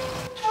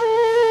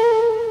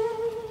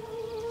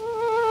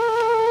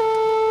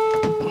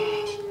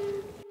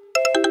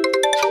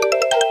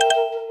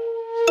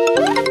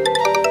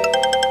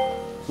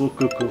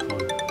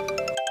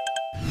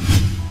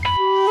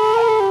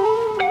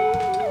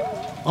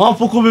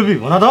पुक्कु बेबी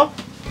भन त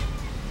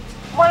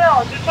मलाई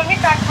हजुरसँगै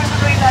काठमाडौँ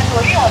गइरहनु हो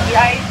है हजुर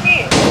आएपछि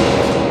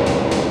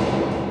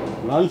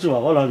लान्छु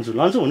बाबा लान्छु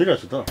लान्छु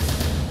भनिरहेछु त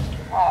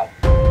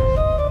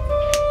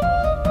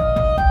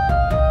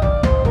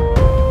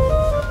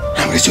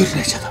राम्रै चोरी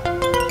रहेछ त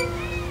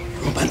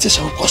यो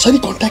मान्छेसँग कसरी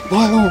कन्ट्याक्ट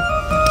भयो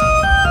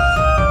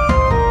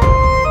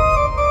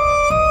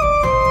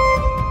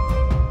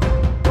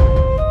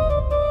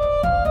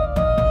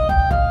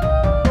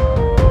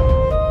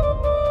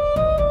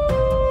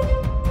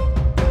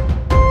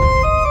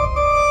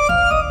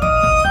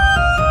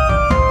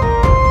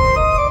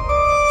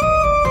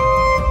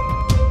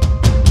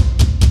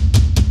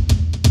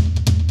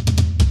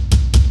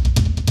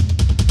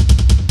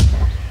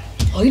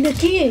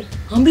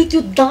हामी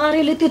त्यो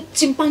दारेले त्यो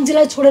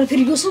चिम्पाङ्जीलाई छोडेर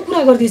फेरि यो सब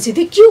कुरा गर्दैछ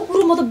त्यो के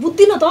कुरो म त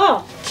बुझ्दिन त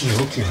के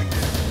हो के होइन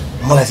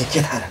मलाई चाहिँ के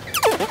थाहा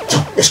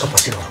यसको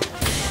पछि गरौँ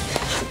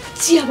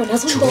चिया भन्दा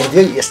छ नि त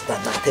यस्ता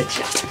नाथे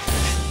चिया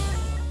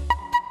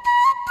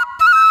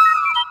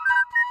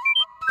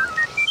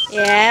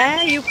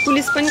ए यो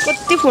पुलिस पनि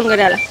कति फोन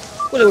गरे होला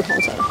कसले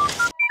उठाउँछ र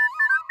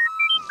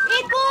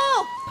इको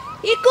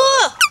इको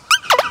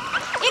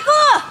इको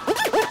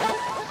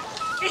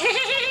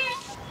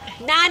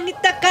नानी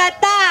त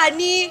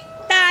कतानी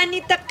तानी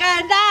त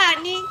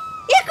कदानी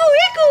इको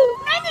इको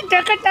नानी त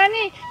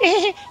कतानी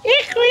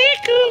इको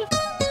इको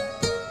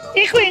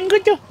इको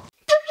इङ्गुटो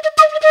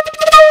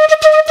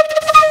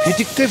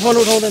फिटिक्कै फोन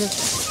उठाउँदैन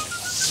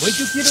होइ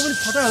त्यो केटा पनि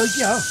फटा हो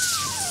कि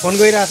फोन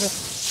गइरहेछ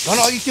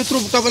झन् अघि त्यत्रो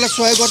तपाईँलाई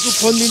सहयोग गर्छु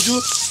फोन दिन्छु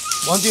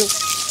भन्थ्यो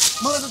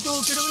मलाई त त्यो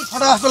केटा पनि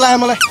फटा जस्तो लाग्यो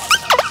मलाई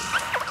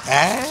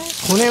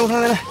फोनै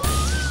उठाउँदैन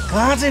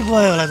कहाँ चाहिँ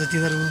गयो होला त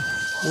तिनीहरू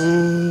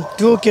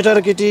त्यो केटा र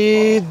केटी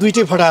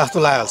दुइटै फटा जस्तो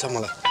लागेको छ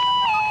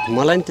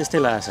मलाई नि त्यस्तै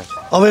लाग्यो सर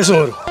अब यसो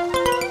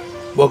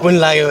भोक पनि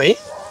लाग्यो है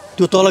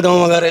त्यो तल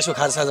गाउँमा गएर यसो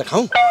खाजासाजा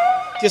खाउँ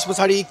त्यस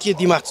पछाडि के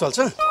दिमाग चल्छ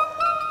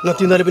न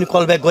तिनीहरूले पनि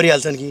कल ब्याक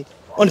गरिहाल्छन् कि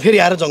अनि फेरि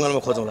आएर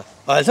जङ्गलमा खोजौँला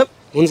हाल्छ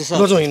हुन्छ सर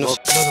लजौँ हिँड्नुहोस्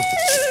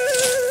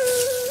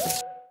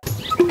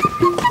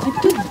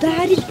त्यो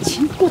दारी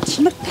छिनको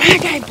छिनो कहाँ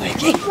गायब भयो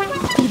के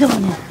त्यही त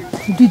भन्नु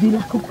 2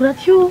 लाखको कुरा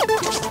थियो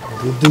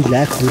 2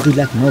 लाख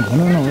नभन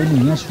न अहिले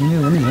यहाँ सुन्यो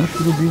भने यहाँ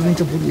कुरो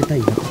बिग्रिन्छ बरु यता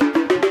हिँड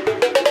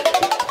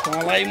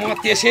मलाई म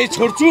त्यसै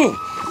छोड्छु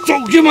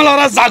चौकीमा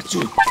लगाएर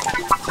जाग्छु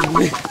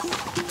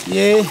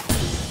ए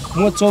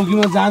म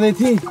चौकीमा जाँदै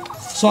थिएँ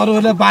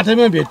सरहरूले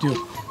बाटैमा भेट्यो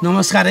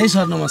नमस्कार है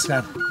सर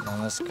नमस्कार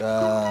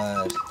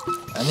नमस्कार।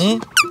 अनि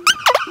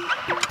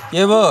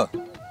के भो?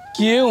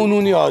 के हुनु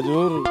नि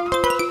हजुर?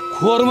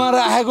 खोरमा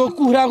राखेको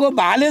कुखुराको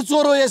भाले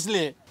चोरो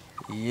यसले।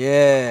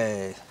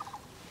 ए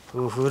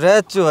कुखुरा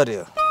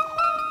चोर्यो।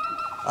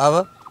 अब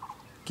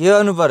के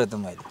गर्नु पर्यो त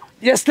मैले?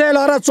 यसलाई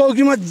लहरा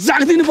चौकीमा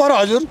जागिदिनु पर्यो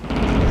हजुर।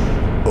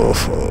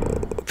 ओहो,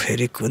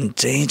 फेरि कुन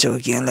चाहिँ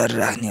चौकीमा लहरा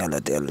राख्ने होला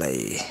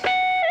त्यसलाई?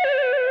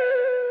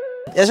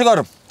 यसो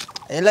गरौँ,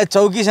 यसलाई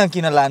चौकीसँग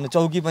किन लानु?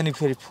 चौकी पनि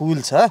फेरि फुल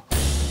छ।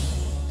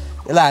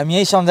 यसलाई हामी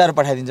यहीँ सम्झाएर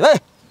पठाइदिन्छौँ है।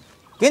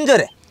 किन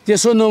चोरे?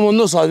 त्यसो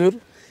नभन्नुहोस् हजुर,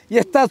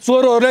 यस्ता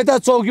चोरहरूलाई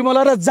त चौकीमा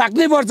लगेर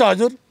जाग्नै पर्छ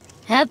हजुर।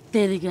 हेत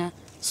तेरिका,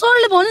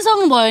 सरले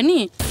भनिसक्नु भयो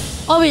नि।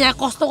 अब यहाँ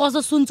कस्तो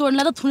कस्तो सुन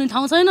चोर्नेलाई त थुने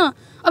ठाउँ छैन।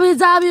 अब यो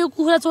जाबे यो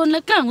कुखुरा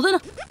चोर्नेलाई कहाँ हुँदैन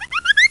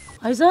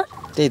है सर?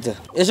 त्यही त।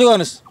 यसो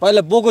गर्नुहोस्,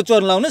 पहिला बोको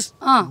चोर्न लाउनुहोस्।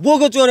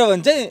 बोको चोर्यो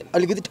भने चाहिँ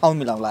अलिकति ठाउँ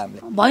मिलाउँला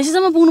हामीले।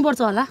 भैँसीसम्म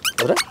पुग्नुपर्छ होला।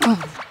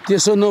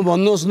 त्यसो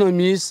नभन्नुहोस् न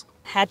मिस।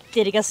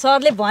 हात्तेरिका,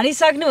 सरले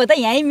भनिसक्नु हो त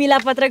यहीँ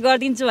मिलापत्र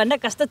गरिदिन्छु भनेर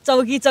कस्तो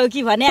चौकी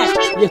चौकी भने।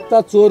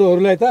 यस्ता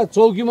चोरहरूलाई त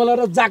चौकीमा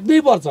लगेर जाग्नै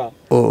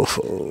पर्छ।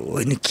 ओहो,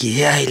 होइन के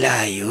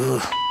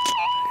आइलायो?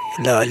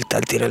 ल अलि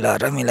तलतिर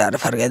लगाएर मिलाएर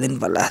फर्काइदिनु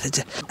पर्ला।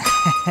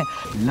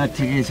 ल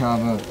ठिकै छ।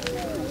 अब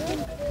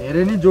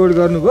धेरै नै जोड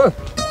गर्नुभयो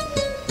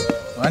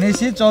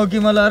भनेपछि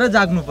चौकीमा लगाएर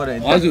जाग्नु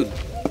पर्यो हजुर।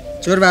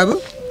 चोर बाबु,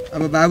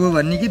 अब बाबु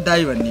भन्ने कि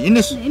दाई भन्ने?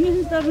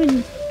 हिँड्नुहोस्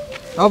तपाईँलाई।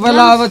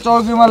 अब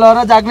चौकीमा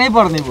लगाएर जाग्नै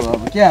पर्ने भयो।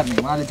 अब के हार्ने,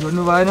 उहाँले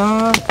छोड्नु भएन।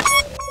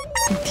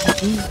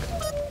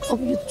 अब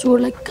यो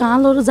चोरलाई कहाँ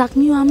लगेर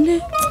जाग्ने हो हामीले?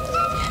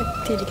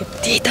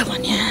 त्यही त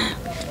भन्या।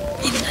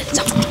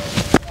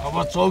 अब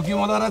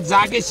चौकीमा लगेर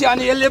जागेपछि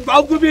अनि यसले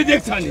बाउको बिहे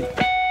देख्छ नि।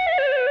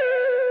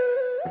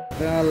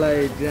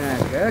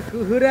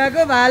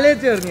 कुखुराको भाले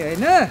चोर्ने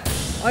होइन?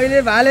 अहिले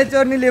भाले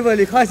चोर्नेले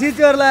भोलि खसी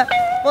चोर्ला,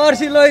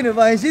 पर्सि लैनु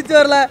भैँसी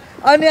चोर्ला,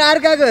 अनि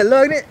अर्काको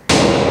लग्ने।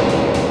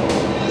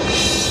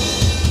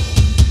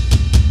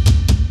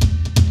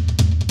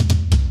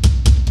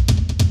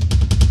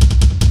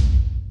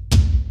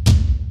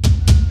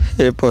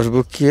 ए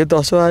प्रभु, के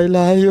दसो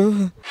आइलायो?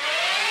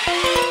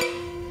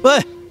 ओए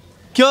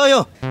के हो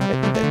यो?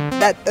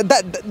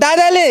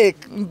 दादाले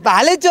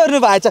भाले चोर्नु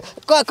भएछ।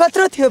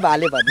 कत्रो थियो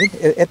भाले भन्ने?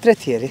 यत्रो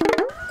थियो अरे।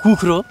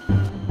 कुखुरो?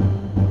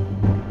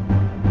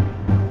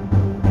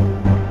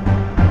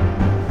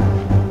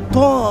 त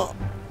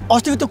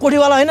अस्तिको त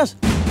कोठीवाला हैनस्?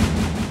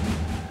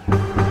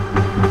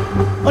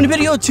 अनि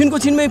फेरि यो छिनको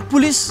छिनमै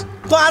पुलिस?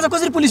 त आज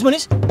कसरी पुलिस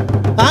भनिस्?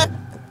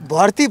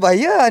 भर्ती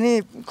भयो अनि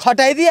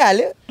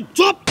खटाइदिइहाल्यो।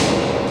 चुप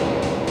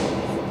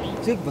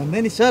चुप भन्दै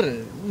नि सर,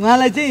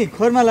 उहाँलाई चाहिँ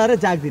खोरमा लगाएर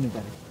जागिदिनु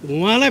पर्यो।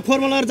 उहाँलाई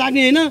खोरमा लगेर जाग्ने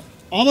होइन,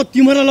 अब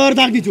तिमीलाई लगेर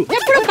जाग्दिन्छु।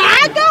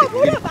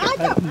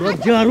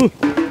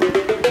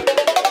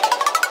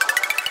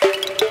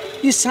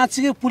 यी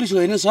साँच्चीकै पुलिस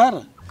होइन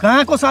सर?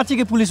 कहाँको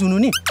साँच्चीकै पुलिस हुनु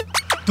नि?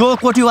 त्यो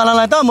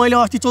कोठीवालालाई त मैले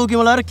अस्ति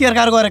चौकीमा लगेर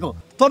केरकार गरेको।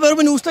 तपाईँहरू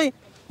पनि उस्तै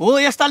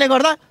हो। यस्ताले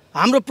गर्दा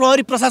हाम्रो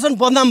प्रहरी प्रशासन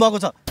बदनाम भएको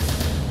छ।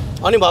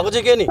 अनि भएको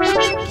चाहिँ के नि?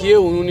 के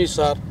हुनु नि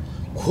सर,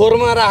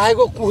 खोरमा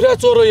राखेको कुखुरा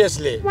चोरो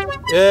यसले।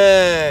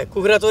 ए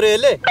कुखुरा चोरो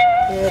यसले?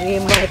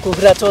 ए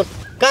कुखुरा चोर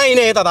कहाँ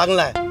हिँडे यता भाग्नु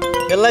लाग्यो?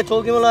 यसलाई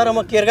चौकीमा लगेर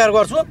म केरकार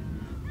गर्छु।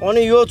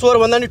 अनि यो चोर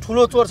भन्दा नि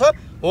ठुलो चोर छ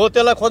हो,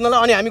 त्यसलाई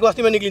खोज्नलाई अनि हामी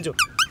गस्तीमा निक्लिन्छौँ।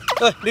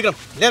 विक्रम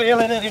लिएर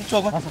यसलाई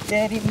चौकमा।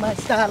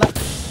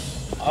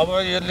 अब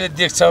यसले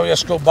देख्छ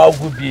यसको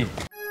बाउको बिहे।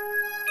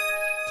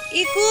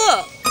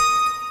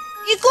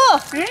 इको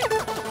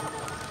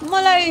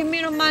मलाई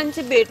मेरो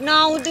मान्छे भेट्न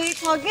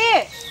आउँदैछ के?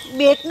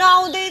 भेट्न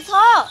आउँदैछ।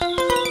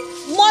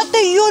 म त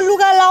यो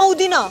लुगा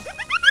लाउँदिन।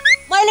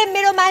 मैले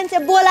मेरो मान्छे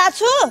बोलाएको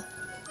छु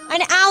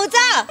अनि आउँछ।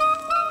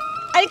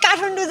 अनि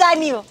काठमाडौँ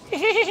जाने हो।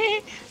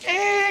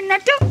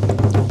 नटु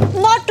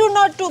नटु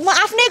नटु म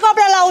आफ्नै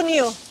कपडा लाउने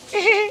हो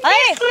है।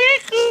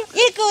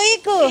 इको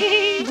इको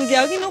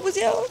बुझ्यौ कि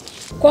नबुझ्यौ?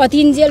 कति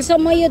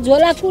जेलसम्म यो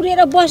झोला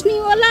कुरेर बस्ने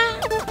होला?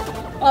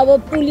 अब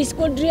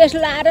पुलिसको ड्रेस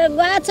लाएर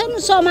गएछन्,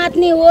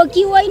 समात्ने हो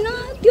कि होइन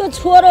त्यो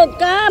छोरो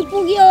कहाँ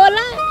पुग्यो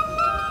होला?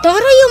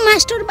 तर यो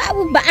मास्टर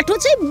बाबु बाटो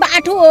चाहिँ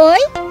बाटो हो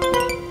है।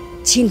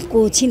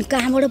 छिनको छिन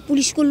कहाँबाट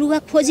पुलिसको लुगा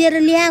खोजेर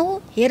ल्याए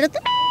हो? हेर त,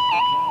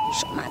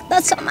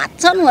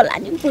 समात्छन् होला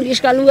नि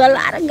पुलिसका लुगा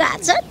लाएर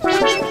गएछन्।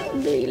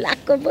 2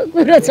 लाखको पो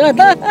कुरो छ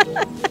त।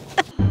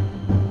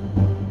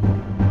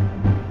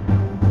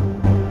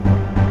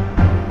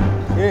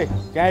 ए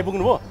त्यहाँ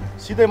आइपुग्नु भयो?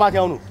 सिधै माथि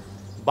आउनु,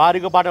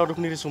 बारीको बाटोबाट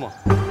निस्छु म।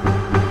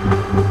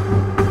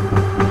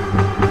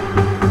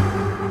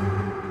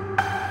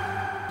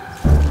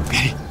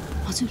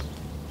 हजुर,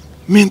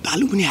 मेन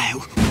तालु पनि आयो।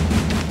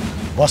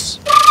 बस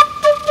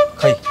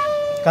खै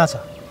कहाँ छ?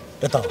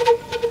 यता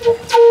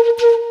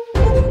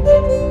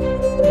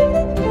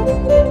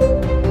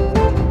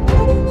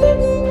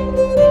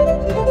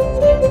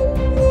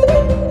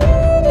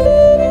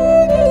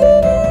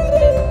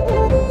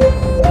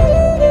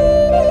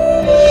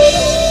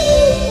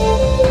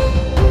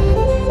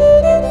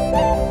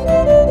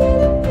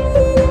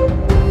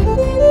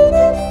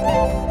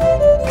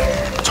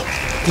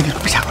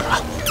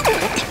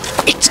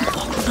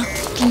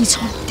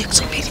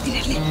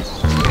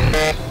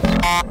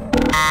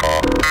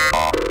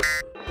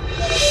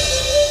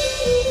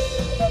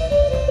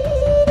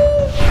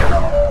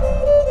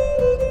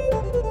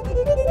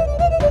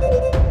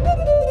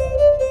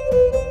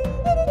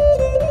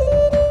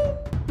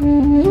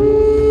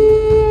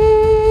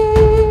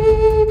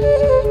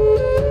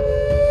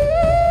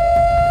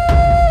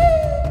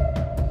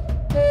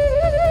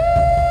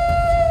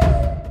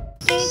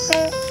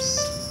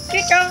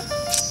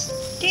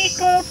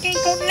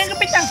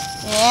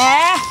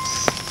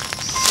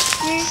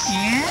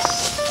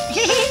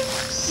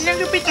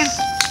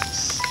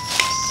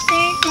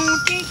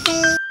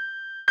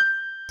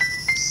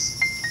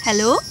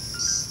हेलो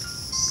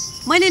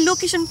मैले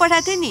लोकेसन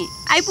पठाएको थिएँ नि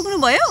आइपुग्नु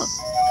भयो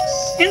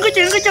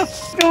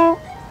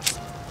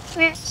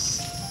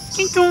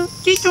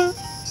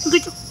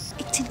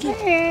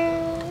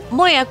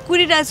म यहाँ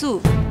कुरिरहेको छु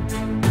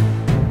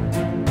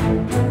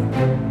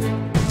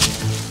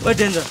ओ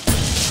डेन्जर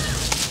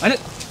होइन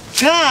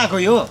कहाँ आएको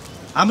यो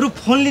हाम्रो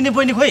फोन लिने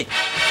बहिनी खोइ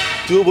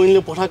त्यो बहिनीले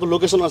पठाएको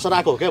लोकेसन अनुसार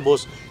आएको हो क्या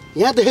बोस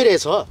यहाँ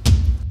देखाइरहेछ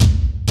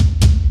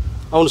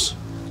आउनुहोस्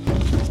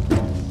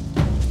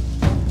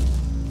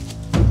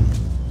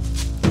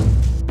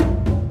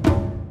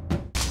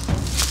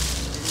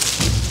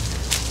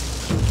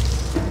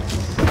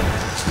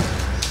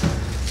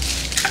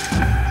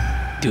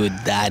त्यो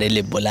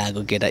दारेले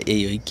बोलाएको केटा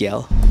यही हो क्या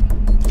हो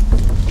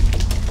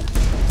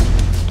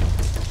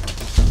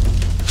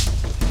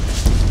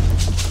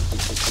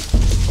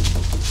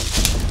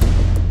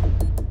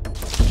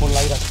फोन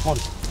लागिरहेको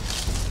फोन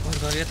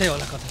यतै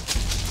होला कता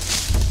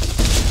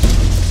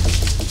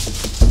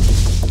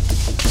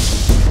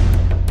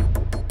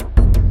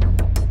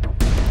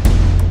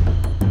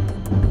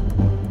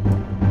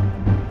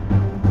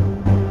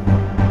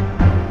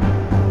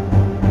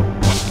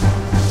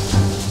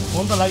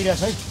फोन त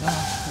लागिरहेछ है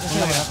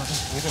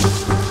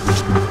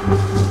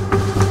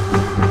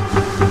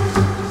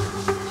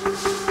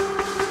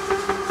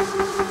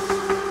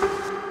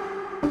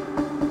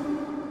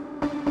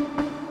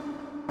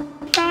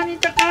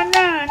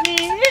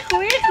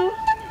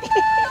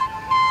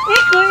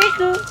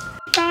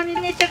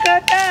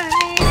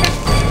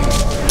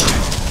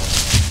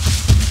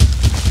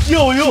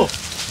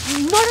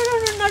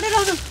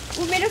नडराउनु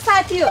ऊ मेरो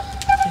साथी हो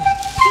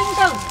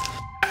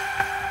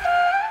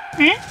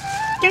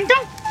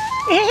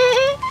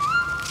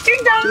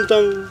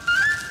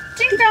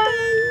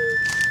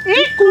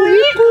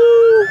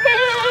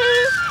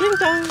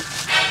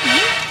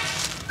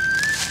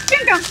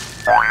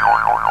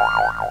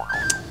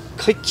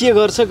खै के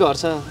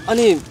गर्छ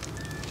अनि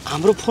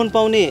हाम्रो फोन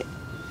पाउने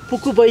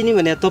पुक्कु बहिनी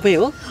भने तपाईँ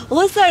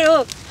हो सर हो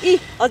यी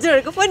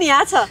हजुरहरूको फोन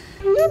यहाँ छ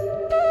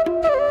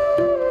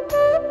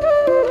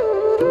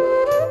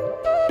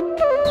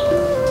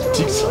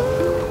ठिक छ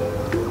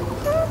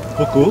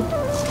पुक्कु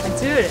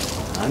हजुर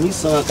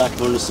हामीसँग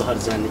काठमाडौँ सहर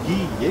जाने कि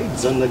यही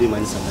जङ्गली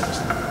मानिससँग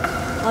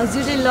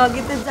हजुरले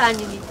लगे त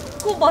जाने नि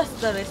को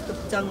बस्छ र यस्तो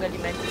जङ्गली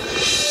मान्छे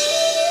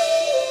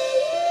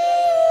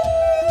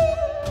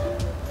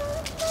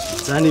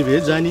जानी भए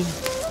जानी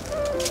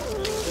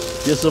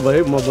त्यसो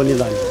भए म पनि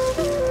जाने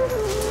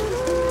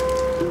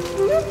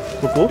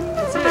पुक्कु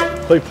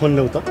खोइ फोन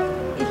ल्याउ त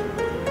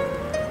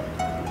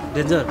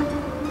डेन्जर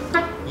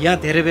यहाँ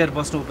धेरै बेर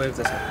बस्नु उपयुक्त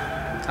छ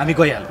हामी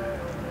गइहालौँ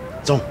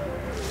जाउँ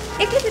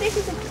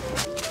एकैछिन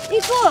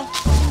इको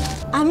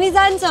हामी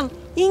जान्छौँ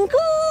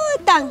इङ्कु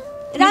ताङ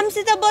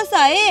रामसित बस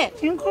है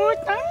इङ्कु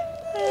ताङ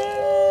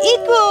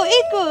इको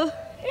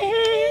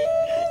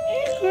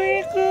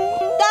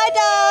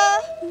टाटा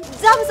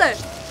जाऊँ सर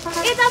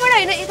यताबाट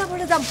होइन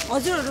यताबाट जाऊँ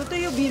हजुरहरू त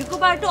यो भिडको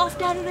बाटो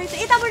अप्ठ्यारो रहेछ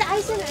यताबाट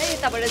आइस न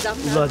यताबाट जाऊँ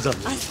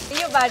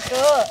यो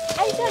बाटो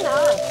आइस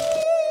न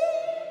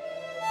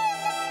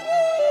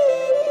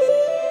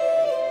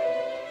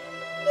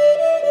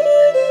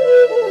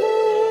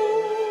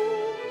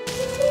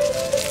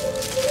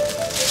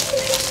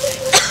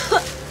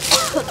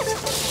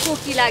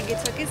खोकी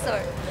लागेछ कि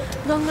सर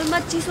जङ्गलमा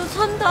चिसो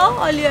छ नि त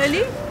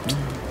अलिअलि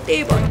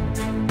त्यही भयो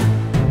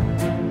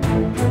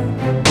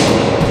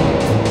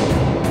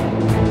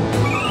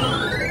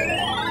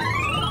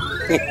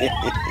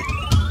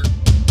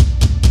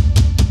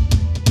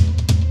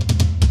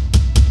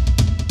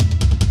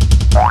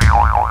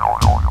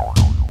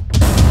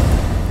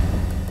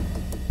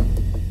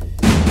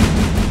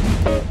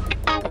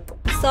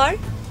सर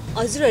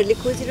हजुरहरूले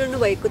खोजिरहनु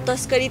भएको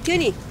तस्करी थियो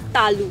नि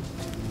तालु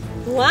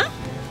उहाँ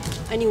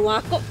अनि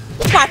उहाँको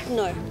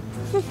पार्टनर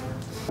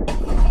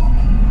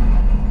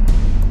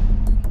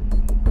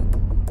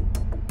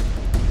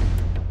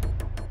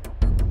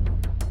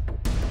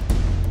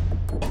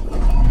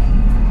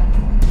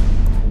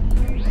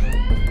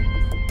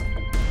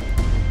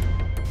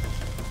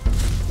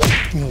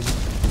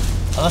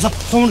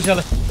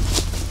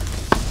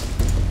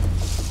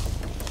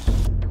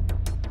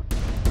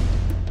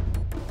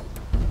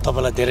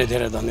तपाईँलाई धेरै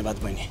धेरै धन्यवाद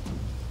बहिनी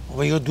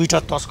अब यो दुईटा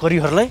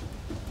तस्करीहरूलाई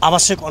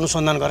आवश्यक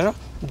अनुसन्धान गरेर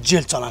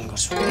जेल चलान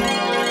गर्छु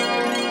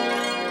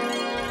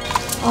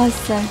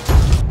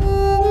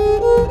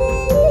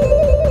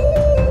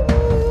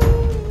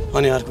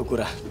अनि अर्को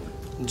कुरा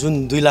जुन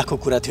 2 लाखको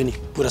कुरा थियो नि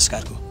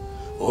पुरस्कारको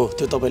हो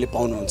त्यो तपाईँले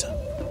पाउनुहुन्छ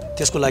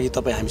त्यसको लागि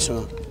तपाईँ हामीसँग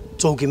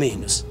चौकीमै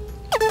हिँड्नुहोस्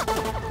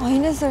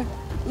होइन सर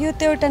यो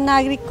त एउटा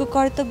नागरिकको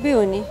कर्तव्य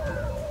हो नि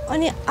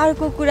अनि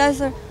अर्को कुरा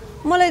सर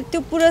मलाई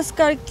त्यो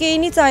पुरस्कार केही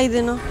नै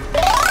चाहिँदैन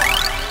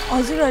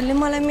हजुरहरूले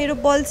मलाई मेरो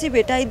बल्छी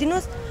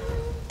भेटाइदिनुहोस्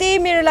त्यही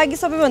मेरो लागि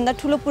सबैभन्दा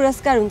ठुलो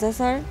पुरस्कार हुन्छ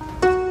सर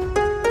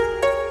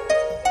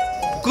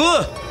को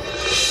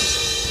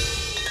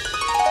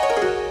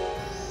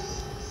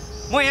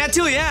म यहाँ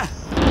छु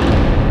यहाँ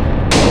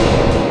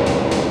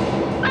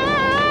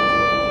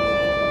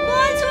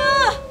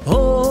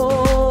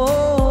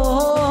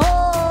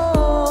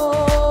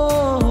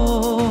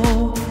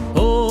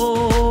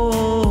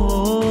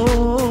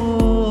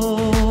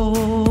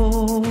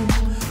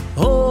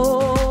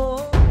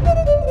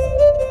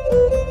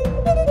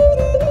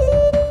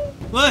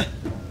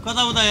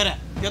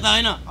यता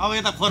होइन अब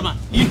यता खोरमा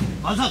हिँड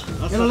भन्छ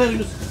यसलाई लिएर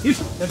हिँड्नुस् हिँड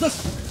हेर्नुहोस्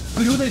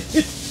भिडियो हुँदै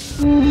हिँड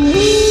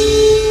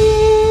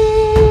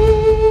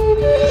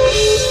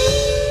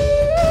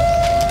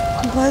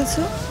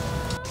भान्छु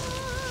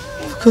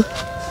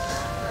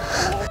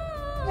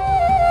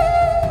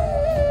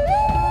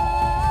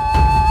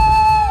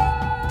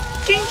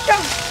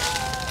टिङटङ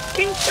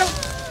टिङटङ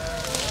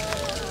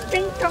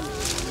टिङटङ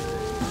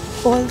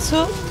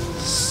भान्छु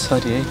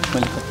सरी है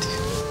मैले कति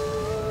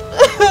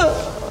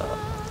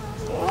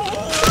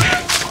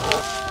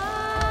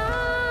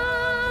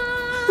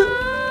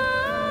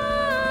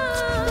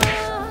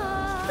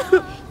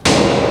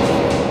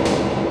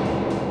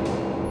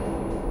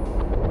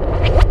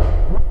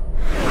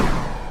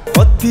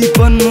कति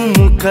बन्नु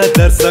मुख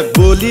दर्शक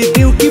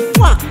बोलिदिउ कि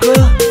पाक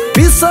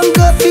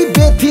विसङ्गति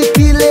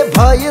व्यथितिले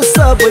भए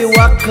सबै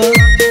वाक्क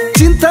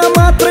चिन्ता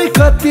मात्रै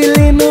कति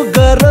लिनु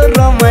गर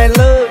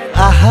रमाइलो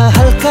आहा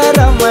हल्का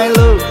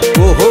रमाइलो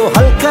ओहो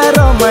हल्का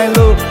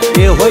रमाइलो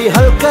ए होइ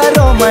हल्का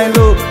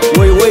रमाइलो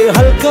ओइ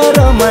हल्का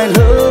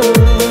रमाइलो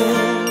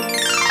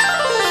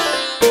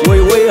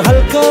ओइ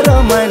हल्का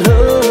रमाइलो।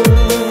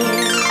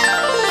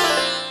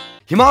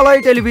 हिमालय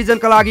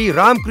टेलिभिजनका लागि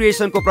राम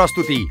क्रिएसनको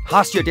प्रस्तुति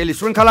हास्य टेली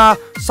श्रृङ्खला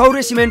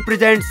सौर्य सिमेन्ट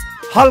प्रेजेन्ट्स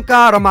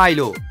हल्का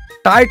रमाइलो।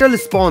 टाइटल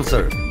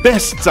स्पोन्सर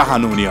बेस्ट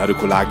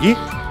चाहनुहुनेहरूको लागि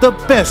द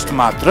बेस्ट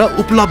मात्र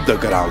उपलब्ध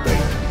गराउँदै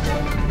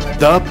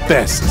द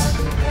बेस्ट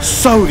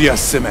सौर्य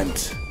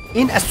cement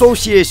in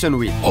association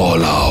with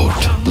all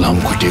out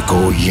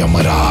लामखुट्टेको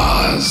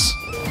यमराज।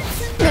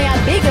 नयाँ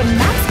बेगम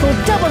म्याक्सको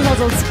डबल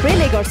नजल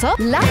स्प्रेले गर्छ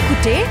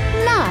लामखुट्टे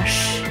नाश।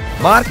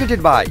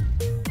 Marketed by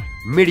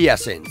media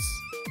sense.